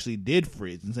you actually did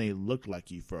freeze. I'm saying it looked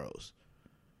like you froze.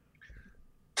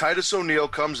 Titus O'Neil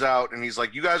comes out and he's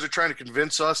like, "You guys are trying to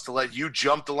convince us to let you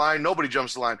jump the line. Nobody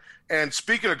jumps the line." And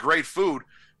speaking of great food,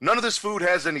 none of this food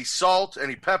has any salt,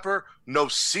 any pepper, no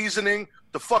seasoning.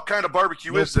 The fuck kind of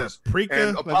barbecue is this? Paprika?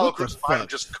 And Apollo Crews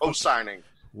just co-signing.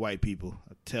 White people,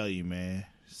 I tell you, man,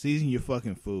 season your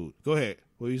fucking food. Go ahead.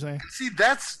 What are you saying? See,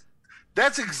 that's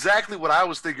exactly what I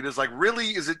was thinking. Is like, really,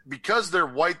 is it because they're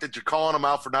white that you're calling them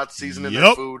out for not seasoning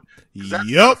their food?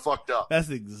 That's fucked up. That's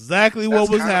exactly what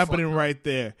was happening right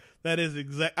there. That is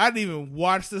exact. I didn't even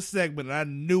watch the segment, and I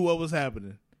knew what was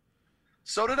happening.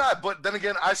 So did I, but then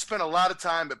again, I spent a lot of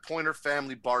time at Pointer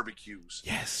Family Barbecues.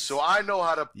 Yes. So I know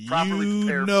how to properly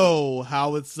prepare. You know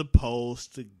how it's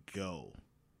supposed to go.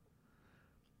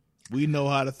 We know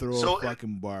how to throw a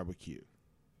fucking barbecue.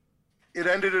 It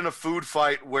ended in a food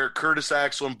fight where Curtis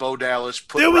Axel and Bo Dallas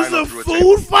put There was Rhino a through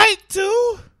food fight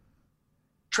too?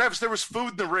 Travis, there was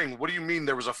food in the ring. What do you mean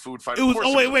there was a food fight?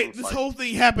 Wait. This whole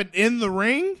thing happened in the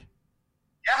ring?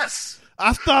 Yes.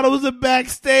 I thought it was a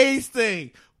backstage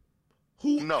thing.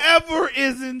 Whoever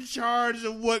is in charge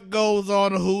of what goes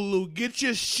on Hulu, get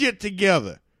your shit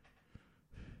together.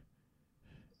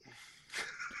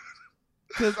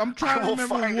 Because I'm trying to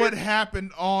remember what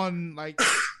happened on, like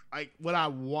what I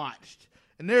watched.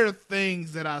 And there are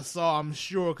things that I saw I'm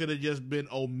sure could have just been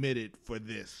omitted for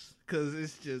this. Because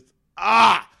it's just,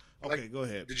 Okay, go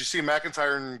ahead. Did you see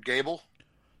McIntyre and Gable?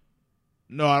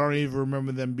 No, I don't even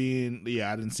remember them being,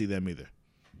 I didn't see them either.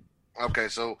 Okay,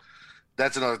 so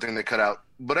that's another thing they cut out.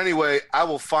 But anyway, I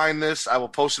will find this. I will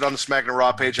post it on the Smackin' and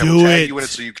Raw page. I will tag you in it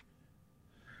so you can.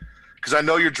 Because I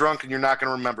know you're drunk and you're not going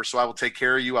to remember, so I will take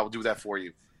care of you. I will do that for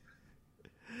you.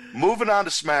 Moving on to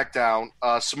SmackDown,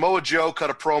 Samoa Joe cut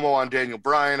a promo on Daniel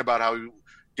Bryan about how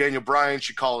Daniel Bryan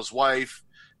should call his wife,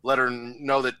 let her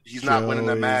know that he's not winning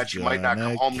that match. He might not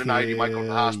come home tonight. He might go to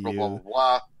the hospital, blah, blah,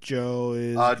 blah. Joe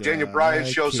is Daniel Bryan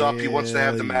shows up. He wants to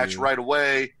have the match right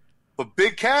away. But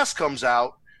Big Cass comes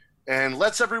out and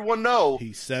lets everyone know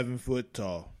he's 7 foot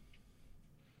tall.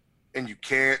 And you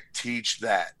can't teach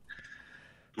that.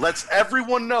 Lets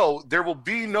everyone know there will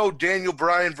be no Daniel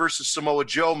Bryan versus Samoa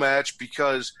Joe match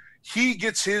because he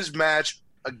gets his match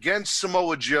against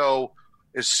Samoa Joe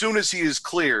as soon as he is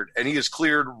cleared, and he is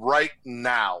cleared right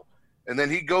now. And then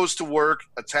he goes to work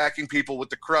attacking people with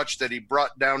the crutch that he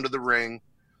brought down to the ring.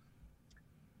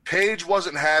 Paige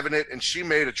wasn't having it, and she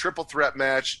made a triple threat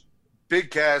match, Big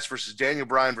Cass versus Daniel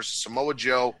Bryan versus Samoa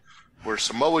Joe, where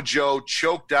Samoa Joe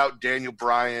choked out Daniel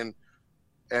Bryan,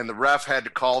 and the ref had to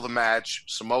call the match.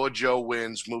 Samoa Joe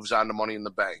wins, moves on to Money in the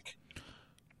Bank.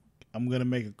 I'm going to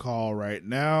make a call right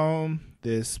now.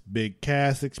 This Big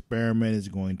Cass experiment is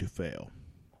going to fail.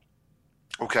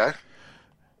 Okay.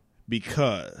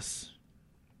 Because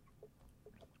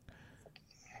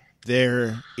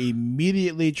they're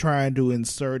immediately trying to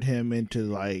insert him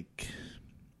into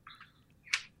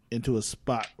a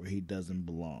spot where he doesn't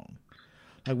belong.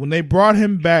 Like, when they brought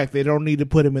him back, they don't need to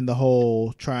put him in the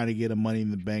whole trying to get a Money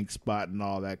in the Bank spot and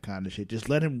all that kind of shit. Just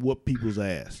let him whoop people's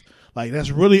ass. Like,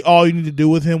 that's really all you need to do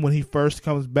with him when he first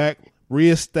comes back.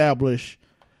 Reestablish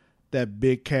that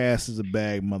Big Cass is a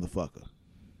bad motherfucker.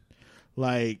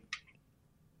 Like,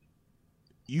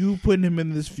 you putting him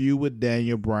in this feud with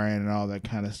Daniel Bryan and all that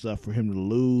kind of stuff for him to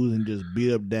lose and just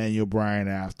beat up Daniel Bryan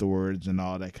afterwards and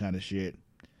all that kind of shit.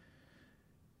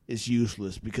 It's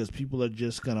useless because people are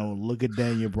just going to look at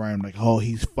Daniel Bryan like, oh,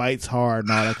 he fights hard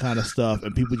and all that kind of stuff,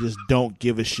 and people just don't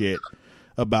give a shit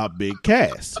about Big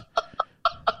Cass.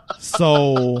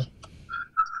 So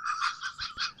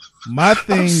my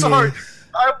thing I'm sorry. is,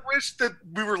 I wish that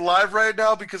we were live right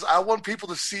now because I want people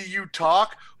to see you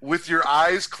talk with your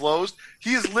eyes closed.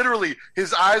 He is literally,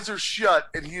 his eyes are shut,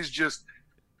 and he's just,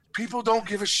 people don't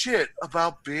give a shit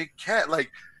about Big Cat.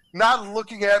 Like, not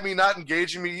looking at me, not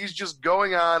engaging me. He's just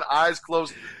going on, eyes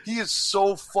closed. He is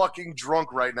so fucking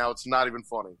drunk right now. It's not even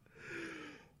funny.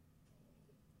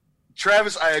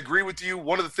 Travis, I agree with you.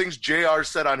 One of the things JR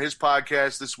said on his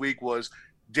podcast this week was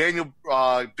Daniel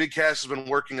Big Cass has been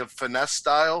working a finesse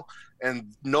style,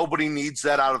 and nobody needs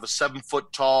that out of a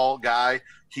 7-foot tall guy.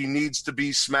 He needs to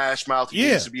be smash mouth. He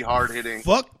needs to be hard hitting.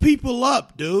 Fuck people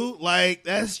up, dude. Like,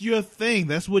 that's your thing.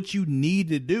 That's what you need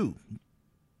to do.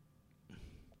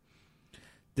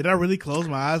 Did I really close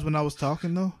my eyes when I was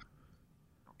talking, though?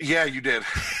 Yeah, you did.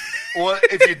 Well,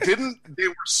 if you didn't, they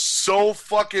were so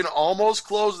fucking almost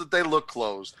closed that they look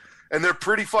closed. And they're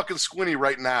pretty fucking squinty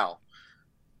right now.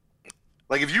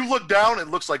 Like, if you look down, it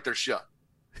looks like they're shut.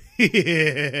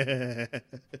 Yeah.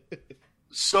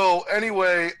 So,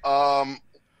 anyway,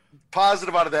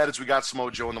 positive out of that is we got Samoa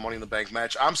Joe in the Money in the Bank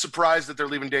match. I'm surprised that they're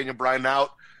leaving Daniel Bryan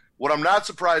out. What I'm not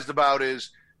surprised about is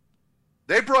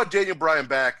they brought Daniel Bryan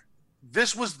back.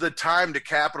 This was the time to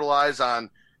capitalize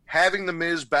on having The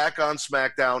Miz back on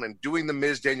SmackDown and doing the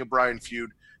Miz-Daniel Bryan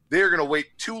feud. They're going to wait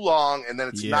too long, and then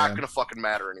it's not going to fucking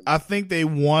matter anymore. I think they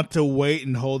want to wait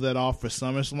and hold that off for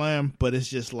SummerSlam, but it's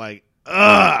just like,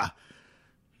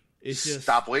 it's just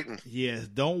stop waiting. Yes,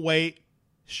 don't wait.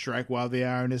 Strike while the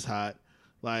iron is hot.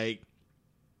 Like,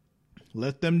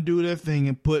 let them do their thing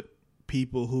and put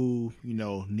people who, you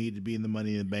know, need to be in the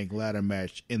Money in the Bank ladder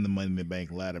match in the Money in the Bank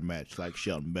ladder match, like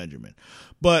Shelton Benjamin.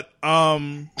 But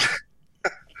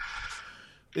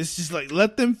it's just like,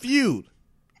 let them feud.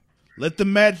 Let the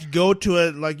match go to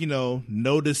a, like, you know,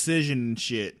 no decision and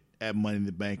shit at Money in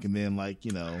the Bank, and then, like,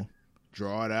 you know,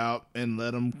 draw it out and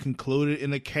let them conclude it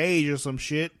in a cage or some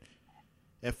shit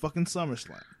at fucking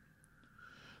SummerSlam.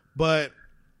 But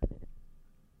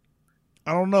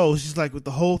I don't know. It's just like with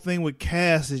the whole thing with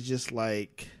Cass, it's just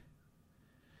like,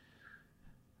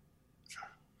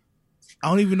 I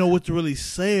don't even know what to really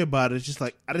say about it. It's just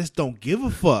like, I just don't give a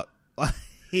fuck.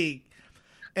 Like,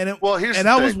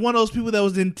 I was one of those people that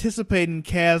was anticipating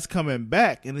Cass coming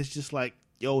back, and it's just like,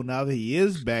 yo, now that he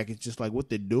is back, it's just like what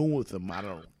they're doing with him, I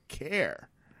don't care.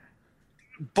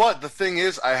 But the thing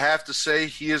is, I have to say,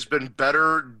 he has been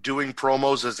better doing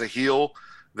promos as a heel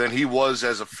than he was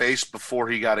as a face before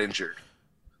he got injured.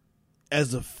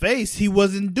 As a face, he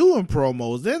wasn't doing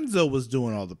promos. Enzo was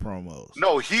doing all the promos.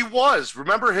 No, he was.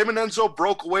 Remember him and Enzo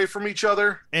broke away from each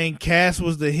other? And Cass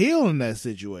was the heel in that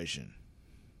situation.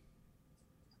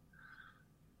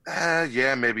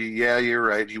 Yeah, maybe. Yeah, you're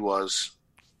right. He was.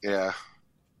 Yeah.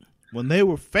 When they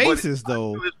were faces,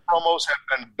 though. His promos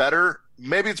have been better.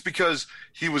 Maybe it's because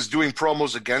he was doing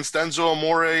promos against Enzo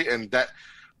Amore, and that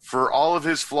for all of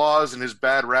his flaws and his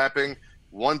bad rapping,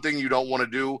 one thing you don't want to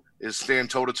do is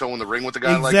stand toe-to-toe in the ring with a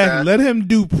guy like that. Let him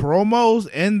do promos.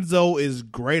 Enzo is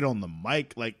great on the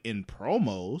mic, like, in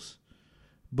promos.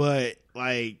 But,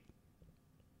 like,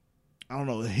 I don't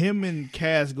know, him and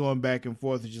Cass going back and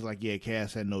forth is just like, yeah,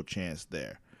 Cass had no chance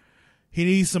there. He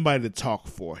needs somebody to talk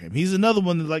for him. He's another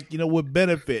one that, like, you know, would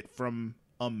benefit from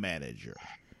a manager.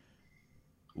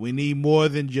 We need more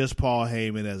than just Paul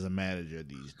Heyman as a manager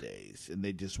these days, and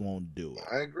they just won't do it.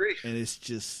 I agree. And it's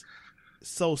just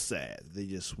so sad. They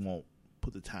just won't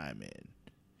put the time in.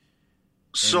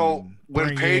 So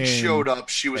when Paige showed up,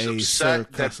 she was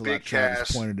upset that Big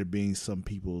Cass pointed to being some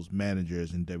people's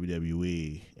managers in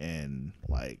WWE and,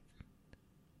 like,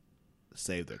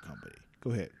 save their company.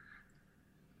 Go ahead.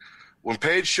 When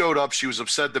Paige showed up, she was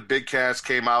upset that Big Cass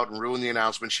came out and ruined the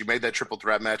announcement. She made that triple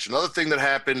threat match. Another thing that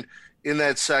happened in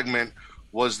that segment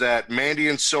was that Mandy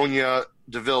and Sonya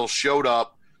Deville showed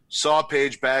up, saw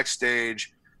Paige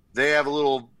backstage. They have a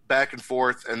little back and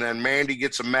forth, and then Mandy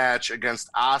gets a match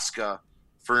against Asuka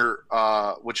for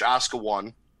which Asuka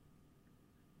won.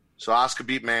 So Asuka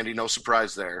beat Mandy, no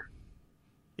surprise there.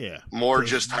 Yeah. More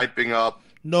just hyping up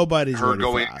nobody's her ready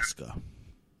going for Asuka.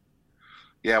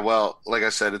 Yeah, well, like I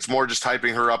said, it's more just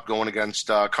hyping her up going against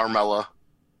Carmella.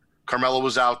 Carmella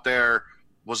was out there,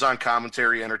 was on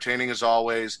commentary, entertaining as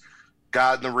always,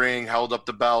 got in the ring, held up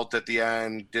the belt at the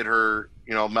end, did her,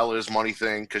 you know, Mella is money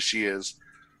thing, because she is.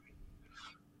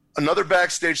 Another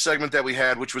backstage segment that we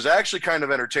had, which was actually kind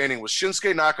of entertaining, was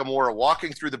Shinsuke Nakamura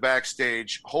walking through the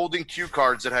backstage, holding cue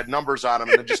cards that had numbers on them,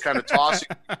 and then just kind of tossing,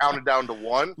 counted down to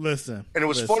 1. Listen. And it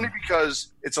was funny because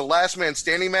it's a last man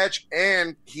standing match,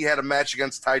 and he had a match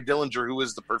against Ty Dillinger, who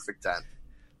is the perfect 10.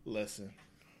 Listen.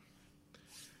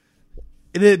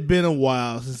 It had been a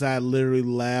while since I literally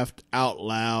laughed out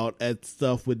loud at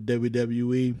stuff with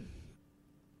WWE.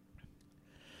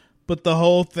 But the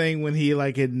whole thing when he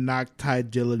like had knocked Ty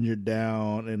Dillinger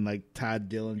down and like Ty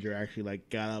Dillinger actually like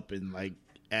got up and like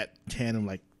at 10 and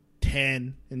like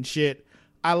 10 and shit,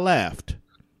 I laughed.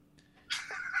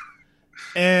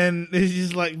 And it's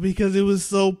just like, because it was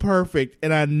so perfect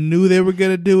and I knew they were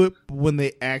going to do it, but when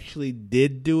they actually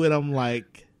did do it, I'm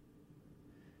like,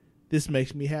 this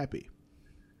makes me happy.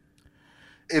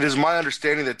 It is my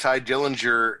understanding that Ty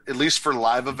Dillinger, at least for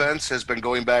live events, has been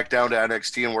going back down to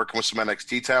NXT and working with some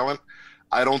NXT talent.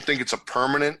 I don't think it's a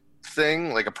permanent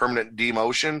thing, like a permanent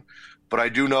demotion, but I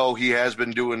do know he has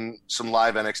been doing some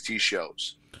live NXT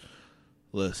shows.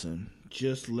 Listen,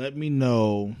 just let me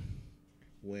know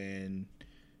when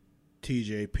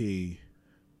TJP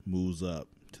moves up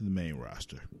to the main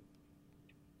roster.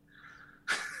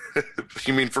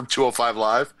 You mean from 205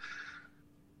 Live?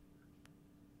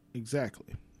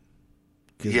 Exactly.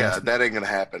 Yeah, that ain't going to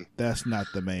happen. That's not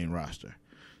the main roster.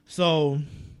 So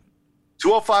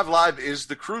 205 Live is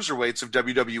the cruiserweights of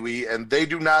WWE, and they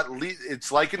do not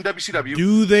it's like in WCW.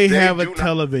 Do they have a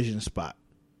television spot?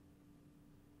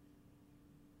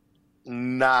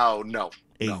 No.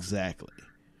 Exactly.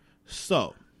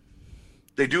 So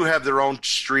they do have their own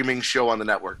streaming show on the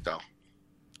network, though.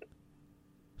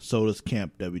 So does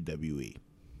Camp WWE.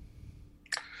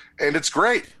 And it's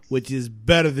great. Which is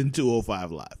better than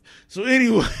 205 Live. So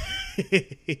anyway.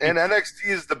 And NXT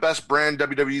is the best brand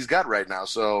WWE's got right now,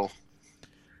 so.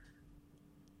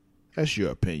 That's your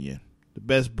opinion. The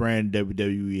best brand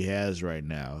WWE has right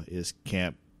now is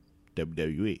Camp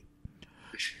WWE.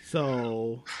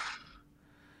 So,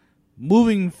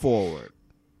 moving forward,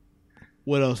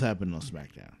 what else happened on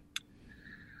SmackDown?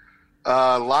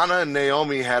 Lana and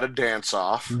Naomi had a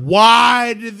dance-off.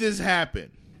 Why did this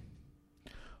happen?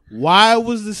 Why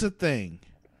was this a thing?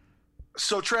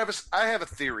 So, Travis, I have a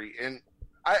theory, and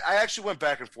I actually went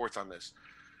back and forth on this.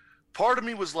 Part of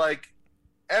me was like,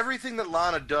 everything that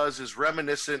Lana does is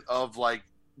reminiscent of, like,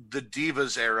 the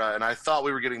Divas era, and I thought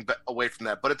we were getting away from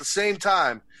that. But at the same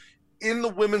time, in the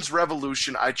women's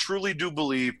revolution, I truly do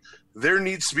believe there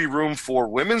needs to be room for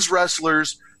women's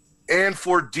wrestlers and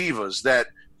for divas, that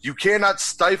you cannot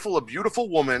stifle a beautiful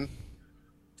woman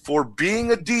for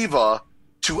being a diva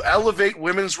to elevate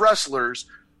women's wrestlers,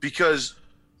 because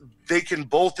they can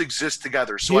both exist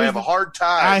together. So I have a hard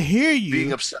time I hear you.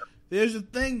 being upset. There's a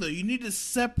thing, though. You need to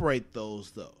separate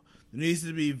those, though. There needs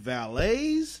to be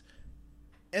valets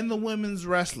and the women's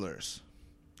wrestlers.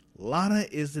 Lana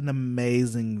is an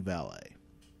amazing valet.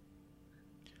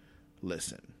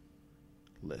 Listen.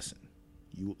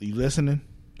 You listening?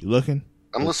 You looking?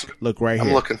 I'm listening. Look right here.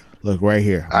 I'm looking. Look right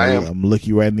here. I am. I'm looking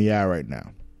you right in the eye right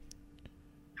now.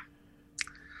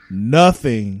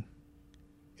 Nothing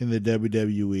in the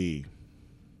WWE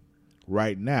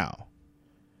right now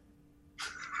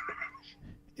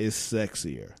is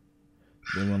sexier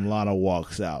than when Lana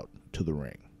walks out to the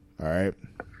ring. All right?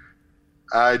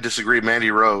 I disagree. Mandy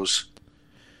Rose.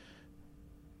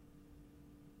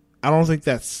 I don't think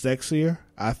that's sexier.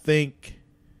 I think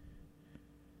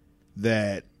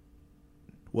that,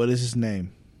 what is his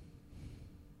name?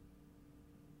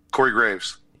 Corey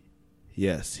Graves.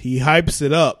 Yes, he hypes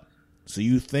it up so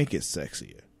you think it's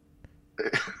sexier.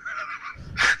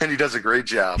 And he does a great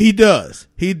job. He does.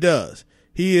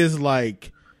 He is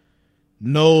like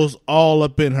nose all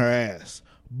up in her ass.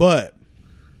 But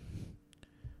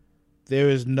there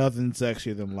is nothing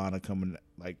sexier than Lana coming,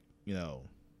 like,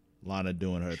 Lana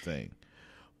doing her thing.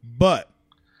 But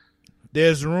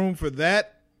there's room for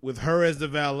that with her as the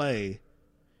valet,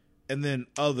 and then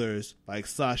others like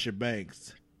Sasha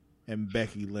Banks and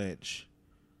Becky Lynch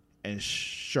and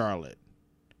Charlotte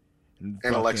and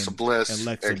Alexa Bliss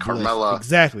and Carmella.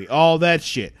 Exactly. All that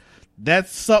shit.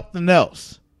 That's something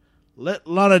else. Let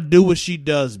Lana do what she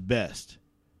does best.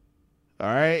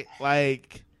 All right?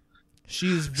 Like,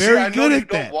 she's very good at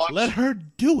that. Let her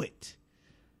do it.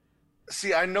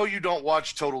 See, I know you don't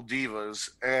watch Total Divas,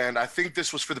 and I think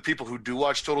this was for the people who do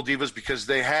watch Total Divas, because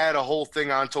they had a whole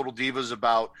thing on Total Divas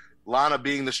about Lana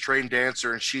being this trained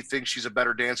dancer, and she thinks she's a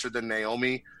better dancer than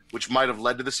Naomi, which might have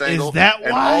led to this angle. Is that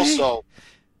and why? Also,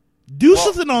 do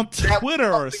something on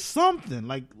Twitter or something.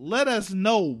 Like, let us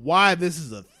know why this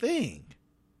is a thing.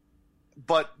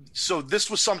 But, so this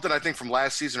was something I think from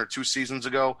last season or 2 seasons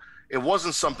ago. It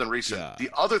wasn't something recent. Yeah. The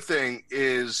other thing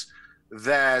is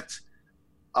that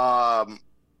I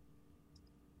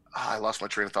lost my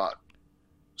train of thought.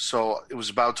 So it was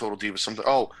about Total Divas. Something.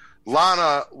 Oh,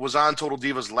 Lana was on Total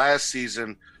Divas last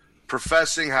season,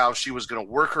 professing how she was going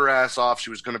to work her ass off. She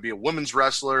was going to be a women's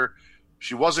wrestler,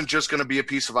 She wasn't just going to be a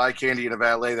piece of eye candy and a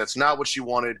valet. That's not what she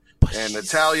wanted. But And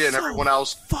Natalia and everyone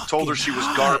else told her she was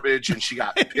garbage, and she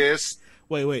got pissed.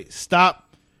 Wait,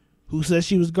 stop. Who said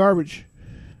she was garbage?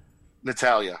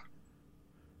 Natalia.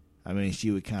 I mean,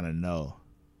 she would kind of know.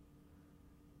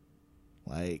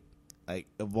 Like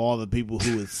of all the people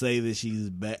who would say that she's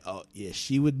bad, oh yeah,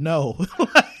 she would know.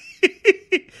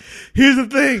 Here's the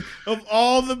thing: of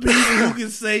all the people who can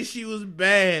say she was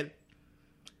bad,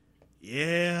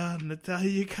 yeah, Natalia,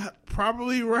 you got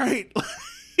probably right.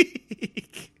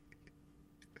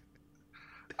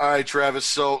 All right, Travis.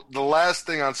 So the last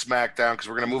thing on SmackDown, because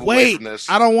we're going to move away from this.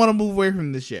 I don't want to move away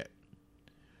from this yet,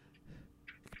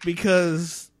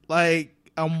 because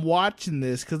I'm watching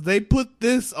this because they put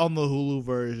this on the Hulu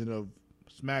version of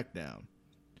SmackDown,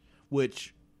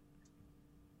 which,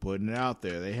 putting it out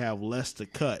there, they have less to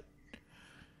cut.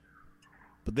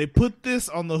 But they put this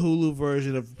on the Hulu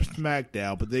version of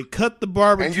SmackDown, but they cut the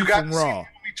barbecue from Raw. And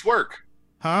you got to see Naomi twerk.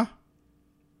 Huh?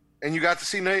 And you got to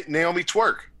see Naomi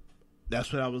twerk.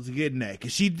 That's what I was getting at.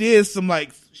 Because she did some,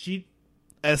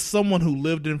 as someone who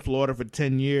lived in Florida for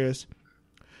 10 years,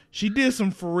 she did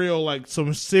some for real,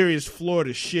 some serious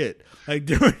Florida shit.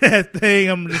 During that thing,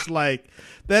 I'm just like,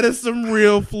 that is some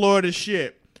real Florida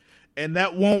shit. And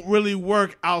that won't really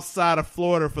work outside of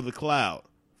Florida for the crowd.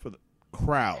 For the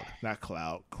crowd. Not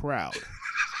cloud. Crowd.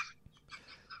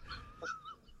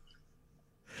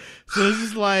 So it's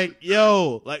just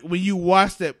when you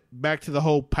watch that, back to the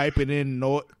whole piping in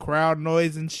crowd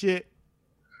noise and shit,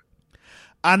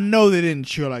 I know they didn't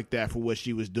cheer like that for what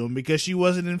she was doing because she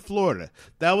wasn't in Florida.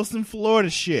 That was some Florida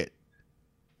shit.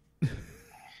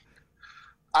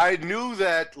 I knew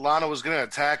that Lana was going to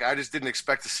attack. I just didn't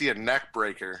expect to see a neck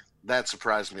breaker. That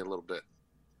surprised me a little bit.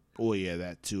 Oh, yeah,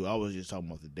 that too. I was just talking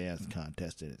about the dance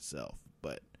contest in itself.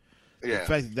 But yeah. The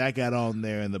fact that got on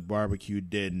there and the barbecue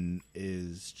didn't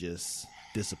is just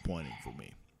disappointing for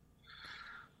me.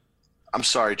 I'm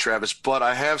sorry, Travis, but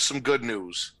I have some good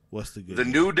news. What's the good The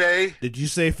news? New Day. Did you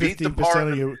say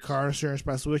 15% of your car insurance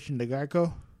by switching to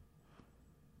Geico?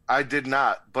 I did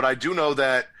not, but I do know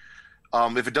that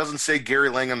if it doesn't say Gary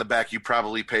Lang on the back, you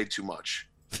probably paid too much.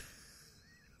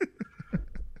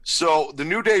 So the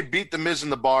New Day beat The Miz in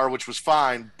the bar, which was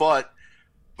fine, but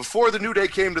before the New Day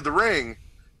came to the ring,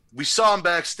 we saw him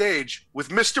backstage with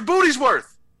Mr. Bootiesworth.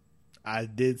 I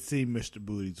did see Mr.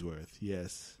 Bootiesworth,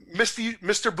 yes.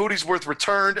 Mr. Bootiesworth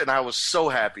returned, and I was so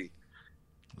happy.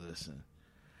 Listen,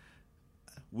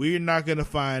 we're not going to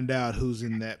find out who's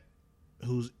in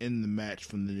the match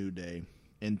from the New Day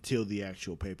until the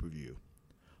actual pay-per-view.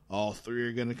 All three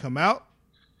are going to come out,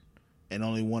 and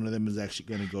only one of them is actually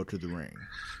going to go to the ring.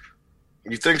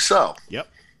 You think so? Yep.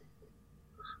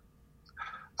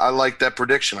 I like that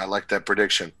prediction.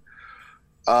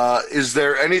 Is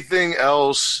there anything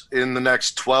else in the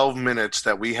next 12 minutes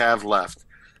that we have left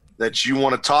that you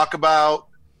want to talk about,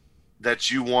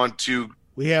 that you want to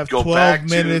We have go 12 back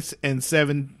minutes and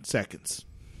 7 seconds.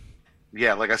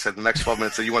 Yeah, like I said, the next 12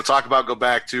 minutes that you want to talk about, go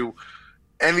back to.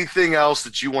 Anything else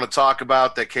that you want to talk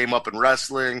about that came up in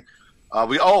wrestling?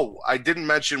 I didn't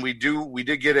mention we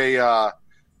did get a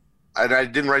and I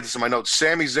didn't write this in my notes.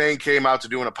 Sami Zayn came out to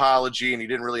do an apology, and he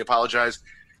didn't really apologize.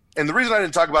 And the reason I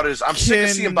didn't talk about it is I'm sick of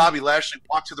seeing Bobby Lashley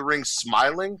walk to the ring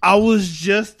smiling. I was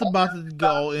just about to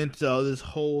go into this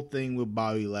whole thing with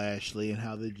Bobby Lashley and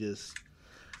how they just...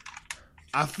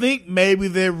 I think maybe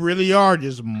they really are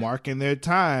just marking their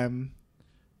time.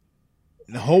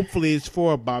 And hopefully it's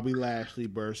for a Bobby Lashley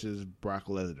versus Brock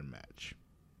Lesnar match.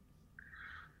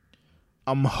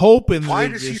 I'm hoping... Why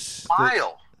does he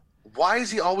smile? Why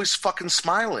is he always fucking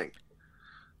smiling?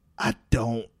 I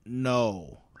don't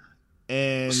know.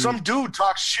 And some dude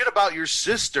talks shit about your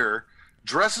sister,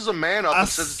 dresses a man up, and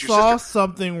says it's your sister. I saw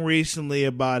something recently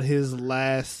about his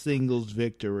last singles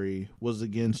victory was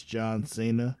against John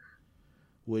Cena,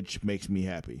 which makes me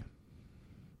happy.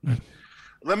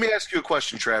 Let me ask you a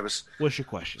question, Travis. What's your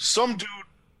question?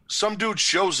 Some dude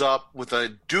shows up with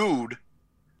a dude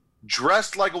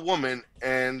dressed like a woman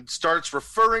and starts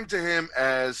referring to him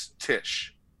as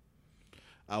Tish.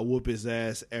 I'll whoop his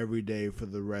ass every day for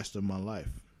the rest of my life.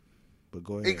 But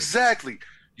go ahead. Exactly.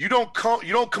 You don't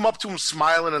come up to him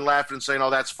smiling and laughing and saying,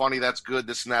 "Oh, that's funny, that's good,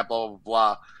 this and that, blah blah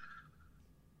blah."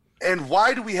 And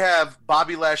why do we have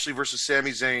Bobby Lashley versus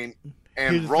Sami Zayn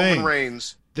and Roman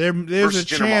Reigns? There's a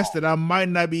chance that I might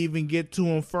not even get to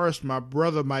him first. My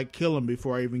brother might kill him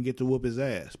before I even get to whoop his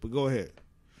ass. But go ahead.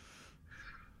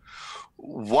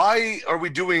 Why are we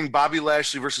doing Bobby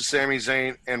Lashley versus Sami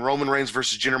Zayn and Roman Reigns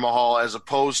versus Jinder Mahal as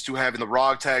opposed to having the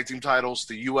Raw Tag Team titles,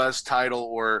 the U.S. title,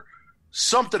 or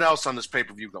something else on this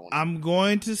pay-per-view going on? I'm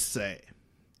going to say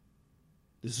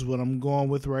This is what I'm going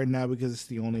with right now because it's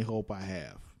the only hope I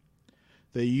have.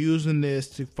 They're using this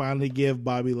to finally give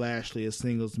Bobby Lashley a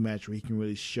singles match where he can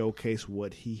really showcase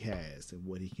what he has and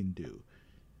what he can do.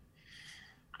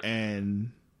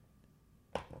 And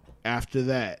after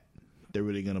that, they're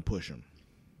really going to push him.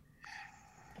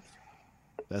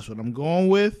 That's what I'm going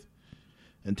with.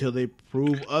 Until they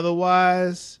prove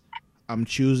otherwise, I'm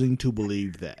choosing to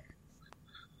believe that.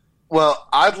 Well,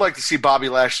 I'd like to see Bobby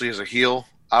Lashley as a heel.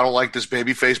 I don't like this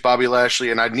babyface Bobby Lashley,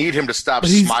 and I need him to stop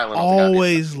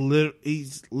smiling.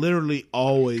 He's literally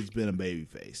always been a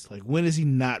babyface. Like, when has he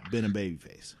not been a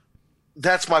babyface?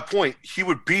 That's my point. He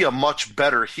would be a much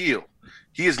better heel.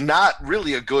 He is not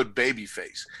really a good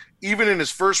babyface. Even in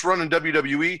his first run in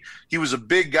WWE, he was a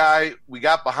big guy. We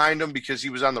got behind him because he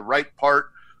was on the right part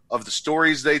of the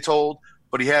stories they told,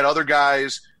 but he had other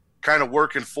guys kind of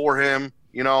working for him.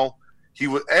 You know, he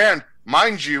was, and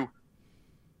mind you,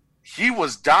 he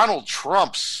was Donald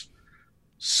Trump's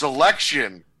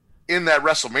selection in that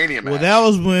WrestleMania match. Well, that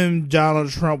was when Donald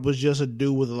Trump was just a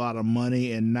dude with a lot of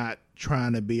money and not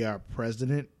trying to be our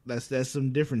president. That's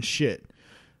some different shit.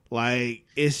 Like,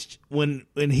 it's when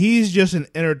he's just an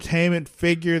entertainment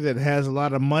figure that has a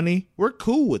lot of money, we're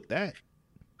cool with that.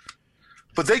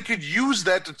 But they could use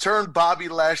that to turn Bobby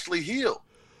Lashley heel.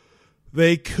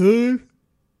 They could,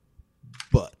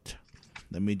 but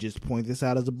let me just point this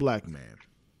out as a black man.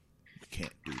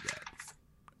 Can't do that.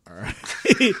 All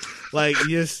right. Like,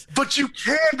 yes. But you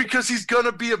can, because he's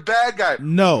gonna be a bad guy.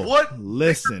 No. What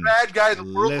listen, bad guy in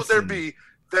the world would there be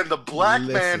than the black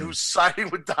man who's siding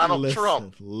with Donald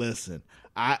Trump? Listen.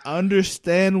 I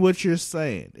understand what you're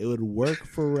saying. It would work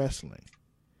for wrestling.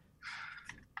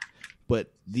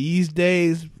 But these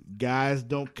days, guys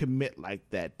don't commit like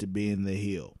that to being the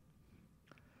heel.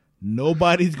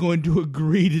 Nobody's going to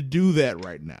agree to do that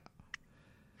right now.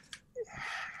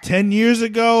 10 years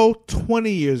ago, 20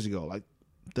 years ago, like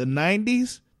the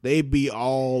 90s, they'd be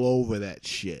all over that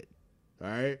shit.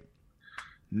 All right?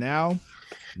 Now,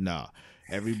 no.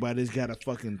 Everybody's got a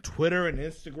fucking Twitter and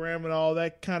Instagram and all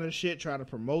that kind of shit trying to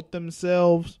promote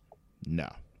themselves.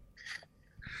 No.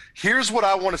 Here's what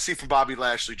I want to see from Bobby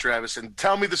Lashley, Travis, and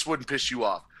tell me this wouldn't piss you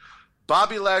off.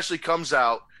 Bobby Lashley comes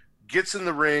out, gets in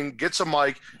the ring, gets a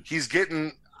mic. He's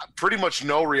getting pretty much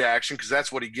no reaction because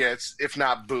that's what he gets, if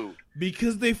not booed.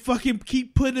 Because they fucking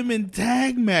keep putting him in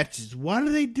tag matches. Why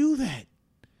do they do that?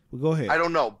 Well, go ahead. I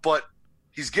don't know, but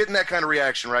he's getting that kind of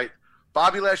reaction, right?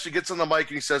 Bobby Lashley gets on the mic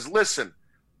and he says, listen,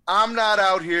 I'm not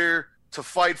out here to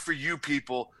fight for you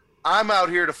people. I'm out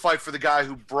here to fight for the guy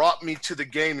who brought me to the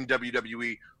game in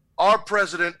WWE, our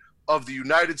president of the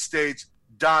United States,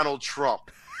 Donald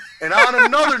Trump. And on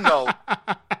another note,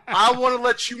 I want to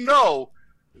let you know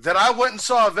that I went and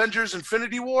saw Avengers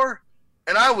Infinity War,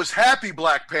 and I was happy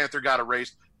Black Panther got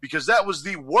erased because that was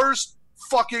the worst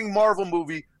fucking Marvel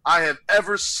movie I have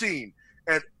ever seen.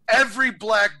 And every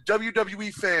black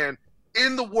WWE fan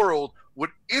in the world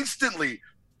would instantly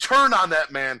turn on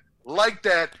that man like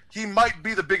that. He might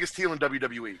be the biggest heel in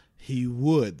WWE. He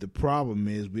would. The problem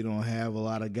is we don't have a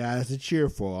lot of guys to cheer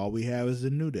for. All we have is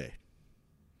the New Day.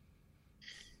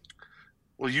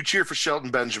 Well, you cheer for Shelton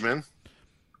Benjamin.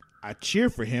 I cheer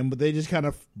for him, but they just kind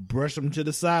of brush him to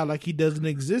the side like he doesn't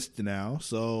exist now.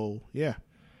 So, yeah.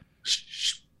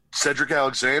 Cedric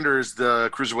Alexander is the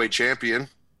Cruiserweight champion.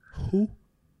 Who?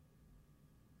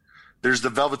 There's the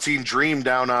Velveteen Dream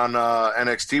down on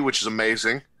NXT, which is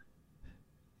amazing.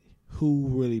 Who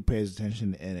really pays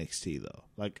attention to NXT, though?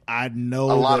 Like, I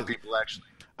know a lot of people, actually.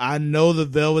 I know the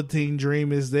Velveteen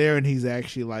Dream is there, and he's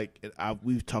actually like,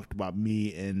 we've talked about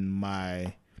me and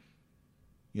my,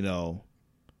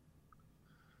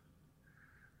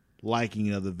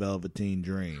 liking of the Velveteen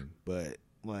Dream. But,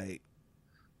 like,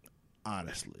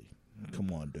 honestly,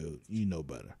 come on, dude. You know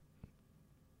better.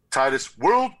 Titus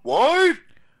Worldwide?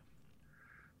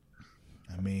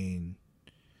 I mean,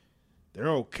 they're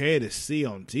okay to see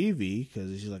on TV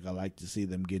because it's just like I like to see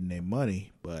them getting their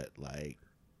money, but like,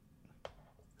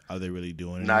 are they really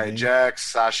doing anything? Nia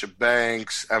Jax, Sasha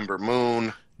Banks, Ember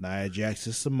Moon. Nia Jax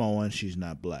is Samoan. She's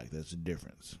not black. That's the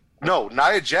difference. No,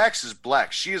 Nia Jax is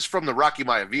black. She is from the Rocky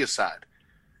Maivia side.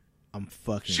 I'm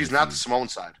fucking. She's not the Samoan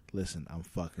side. Listen, I'm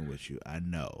fucking with you. I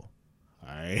know. All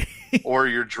right. Or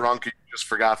you're drunk and you just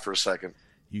forgot for a second.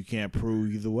 You can't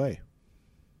prove either way.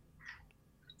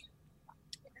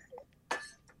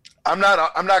 I'm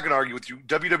not going to argue with you.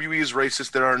 WWE is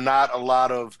racist. There are not a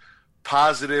lot of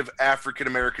positive African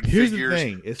American figures. Here's the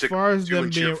thing: as far as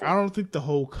them being, I don't think the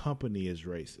whole company is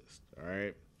racist. All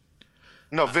right.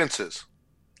 No, Vince is.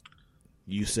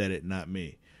 You said it, not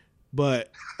me.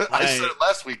 But I said it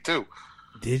last week too.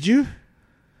 Did you?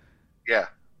 Yeah.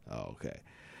 Oh, okay.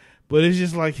 But it's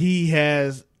just like he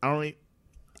has. I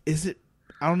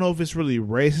don't know if it's really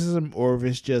racism or if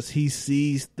it's just he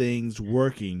sees things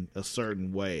working a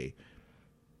certain way,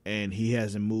 and he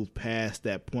hasn't moved past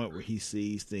that point where he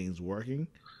sees things working,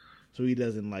 so he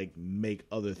doesn't like make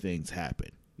other things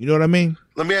happen. You know what I mean?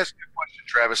 Let me ask you a question,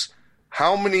 Travis.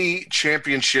 How many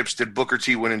championships did Booker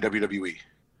T win in WWE?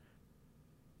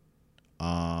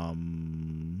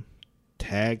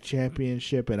 Tag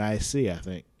championship and IC, I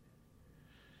think.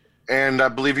 And I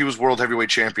believe he was World Heavyweight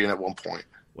Champion at one point.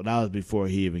 Well, that was before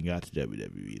he even got to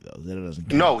WWE, though. That doesn't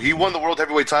count. No, he won the World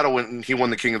Heavyweight title when he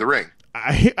won the King of the Ring.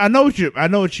 I know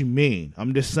what you mean.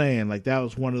 I'm just saying, like, that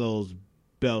was one of those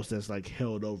belts that's like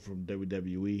held over from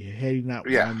WWE. Had he not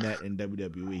won that in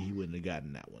WWE, he wouldn't have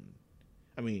gotten that one.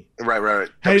 I mean, right.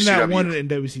 Had he not won it in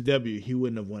WCW, he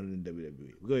wouldn't have won it in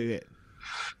WWE. Go ahead.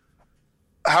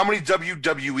 How many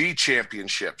WWE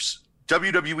championships,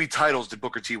 WWE titles did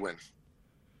Booker T win?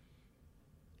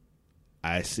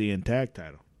 IC and tag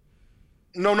title.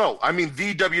 No. I mean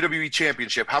the WWE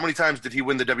championship. How many times did he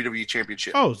win the WWE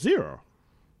championship? Oh, 0.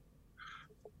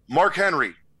 Mark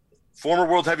Henry, former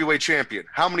World Heavyweight Champion.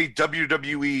 How many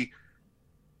WWE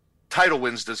title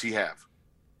wins does he have?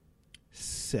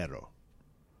 0.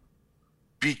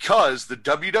 Because the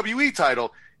WWE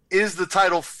title is the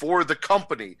title for the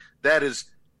company. That is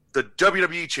the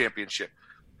WWE Championship.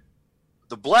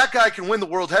 The black guy can win the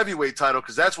World Heavyweight title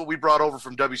because that's what we brought over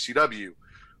from WCW.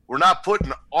 We're not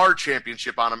putting our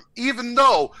championship on him, even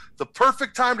though the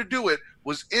perfect time to do it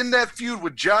was in that feud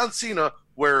with John Cena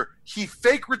where he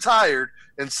fake retired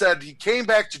and said he came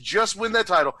back to just win that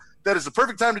title. That is the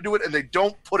perfect time to do it, and they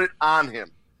don't put it on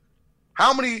him.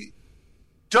 How many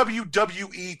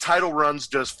WWE title runs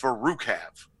does Farouk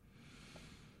have?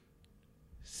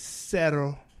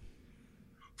 0.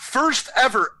 First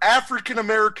ever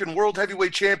African-American World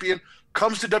Heavyweight Champion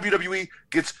comes to WWE,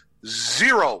 gets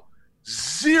zero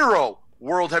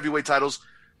World Heavyweight titles.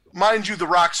 Mind you, The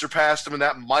Rock surpassed him, and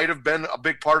that might have been a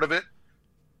big part of it.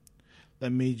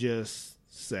 Let me just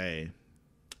say,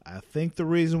 I think the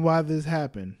reason why this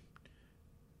happened,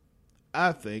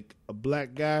 I think a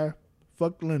black guy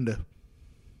fucked Linda.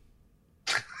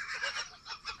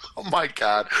 Oh, my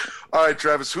God. All right,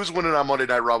 Travis, who's winning on Monday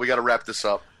Night Raw? We got to wrap this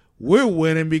up. We're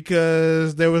winning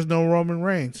because there was no Roman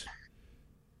Reigns.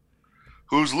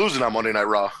 Who's losing on Monday Night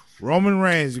Raw? Roman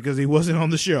Reigns, because he wasn't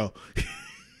on the show.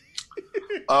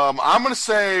 I'm going to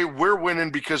say we're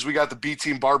winning because we got the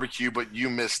B-Team barbecue, but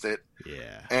you missed it.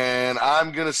 Yeah. And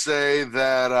I'm going to say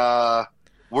that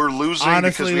we're losing.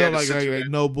 Honestly, because we had like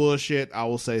no bullshit, I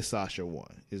will say Sasha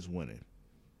is winning.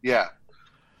 Yeah.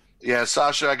 Yeah,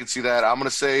 Sasha, I can see that. I'm going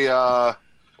to say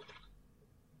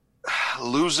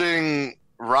losing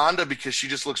Ronda because she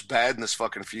just looks bad in this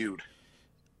fucking feud.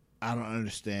 I don't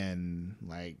understand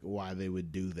like why they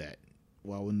would do that.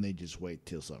 Why wouldn't they just wait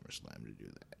till SummerSlam to do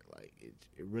that? Like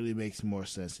it really makes more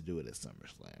sense to do it at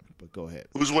SummerSlam. But go ahead.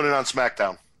 Who's winning on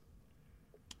SmackDown?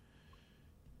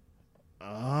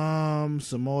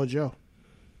 Samoa Joe.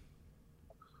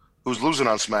 Who's losing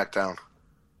on SmackDown?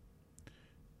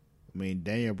 I mean,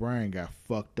 Daniel Bryan got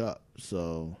fucked up,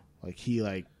 so like he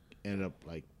like ended up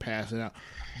like passing out.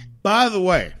 By the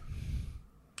way,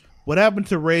 what happened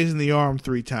to raising the arm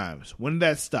 3 times? When did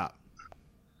that stop?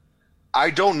 I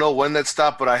don't know when that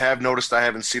stopped, but I have noticed I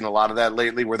haven't seen a lot of that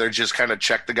lately where they just kind of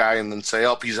check the guy and then say,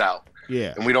 oh, he's out.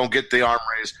 Yeah. And we don't get the arm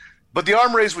raise. But the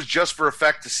arm raise was just for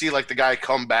effect to see like the guy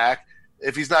come back.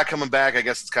 If he's not coming back, I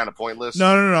guess it's kind of pointless.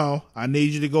 No. I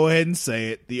need you to go ahead and say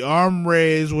it. The arm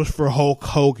raise was for Hulk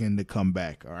Hogan to come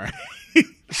back, all right?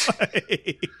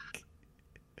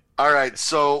 All right,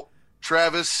 so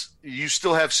Travis, you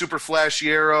still have Super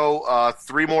Flashy Arrow,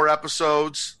 3 more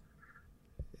episodes.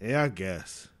 Yeah, I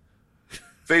guess.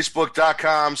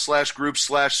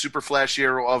 Facebook.com/group/Super Flashy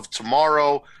Arrow of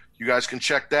tomorrow. You guys can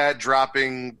check that.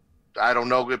 Dropping, I don't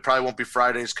know, it probably won't be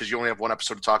Fridays because you only have 1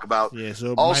 episode to talk about. Yeah,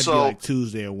 so it also, might be like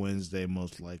Tuesday or Wednesday,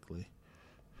 most likely.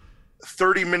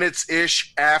 30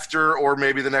 minutes-ish after, or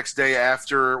maybe the next day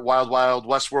after Wild Wild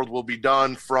Westworld will be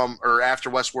done or after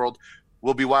Westworld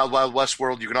will be Wild Wild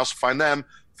Westworld. You can also find them,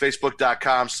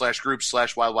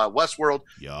 Facebook.com/group/Wild Wild Westworld.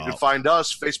 Yo. You can find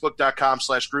us,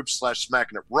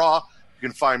 Facebook.com/group/Smackin It Raw. You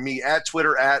can find me at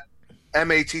Twitter at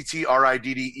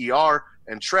MATTRIDDER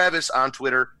and Travis on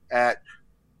Twitter at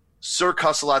Sir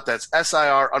Cussalott. That's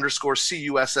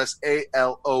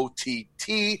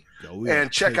SIR_CUSSALOTT.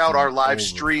 And check out our live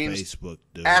streams Facebook,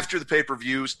 after the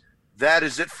pay-per-views. That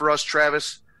is it for us,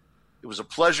 Travis. It was a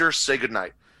pleasure. Say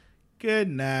goodnight. Good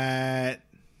night.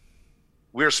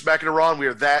 We are Smackin It Raw, and we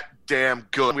are that damn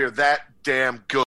good.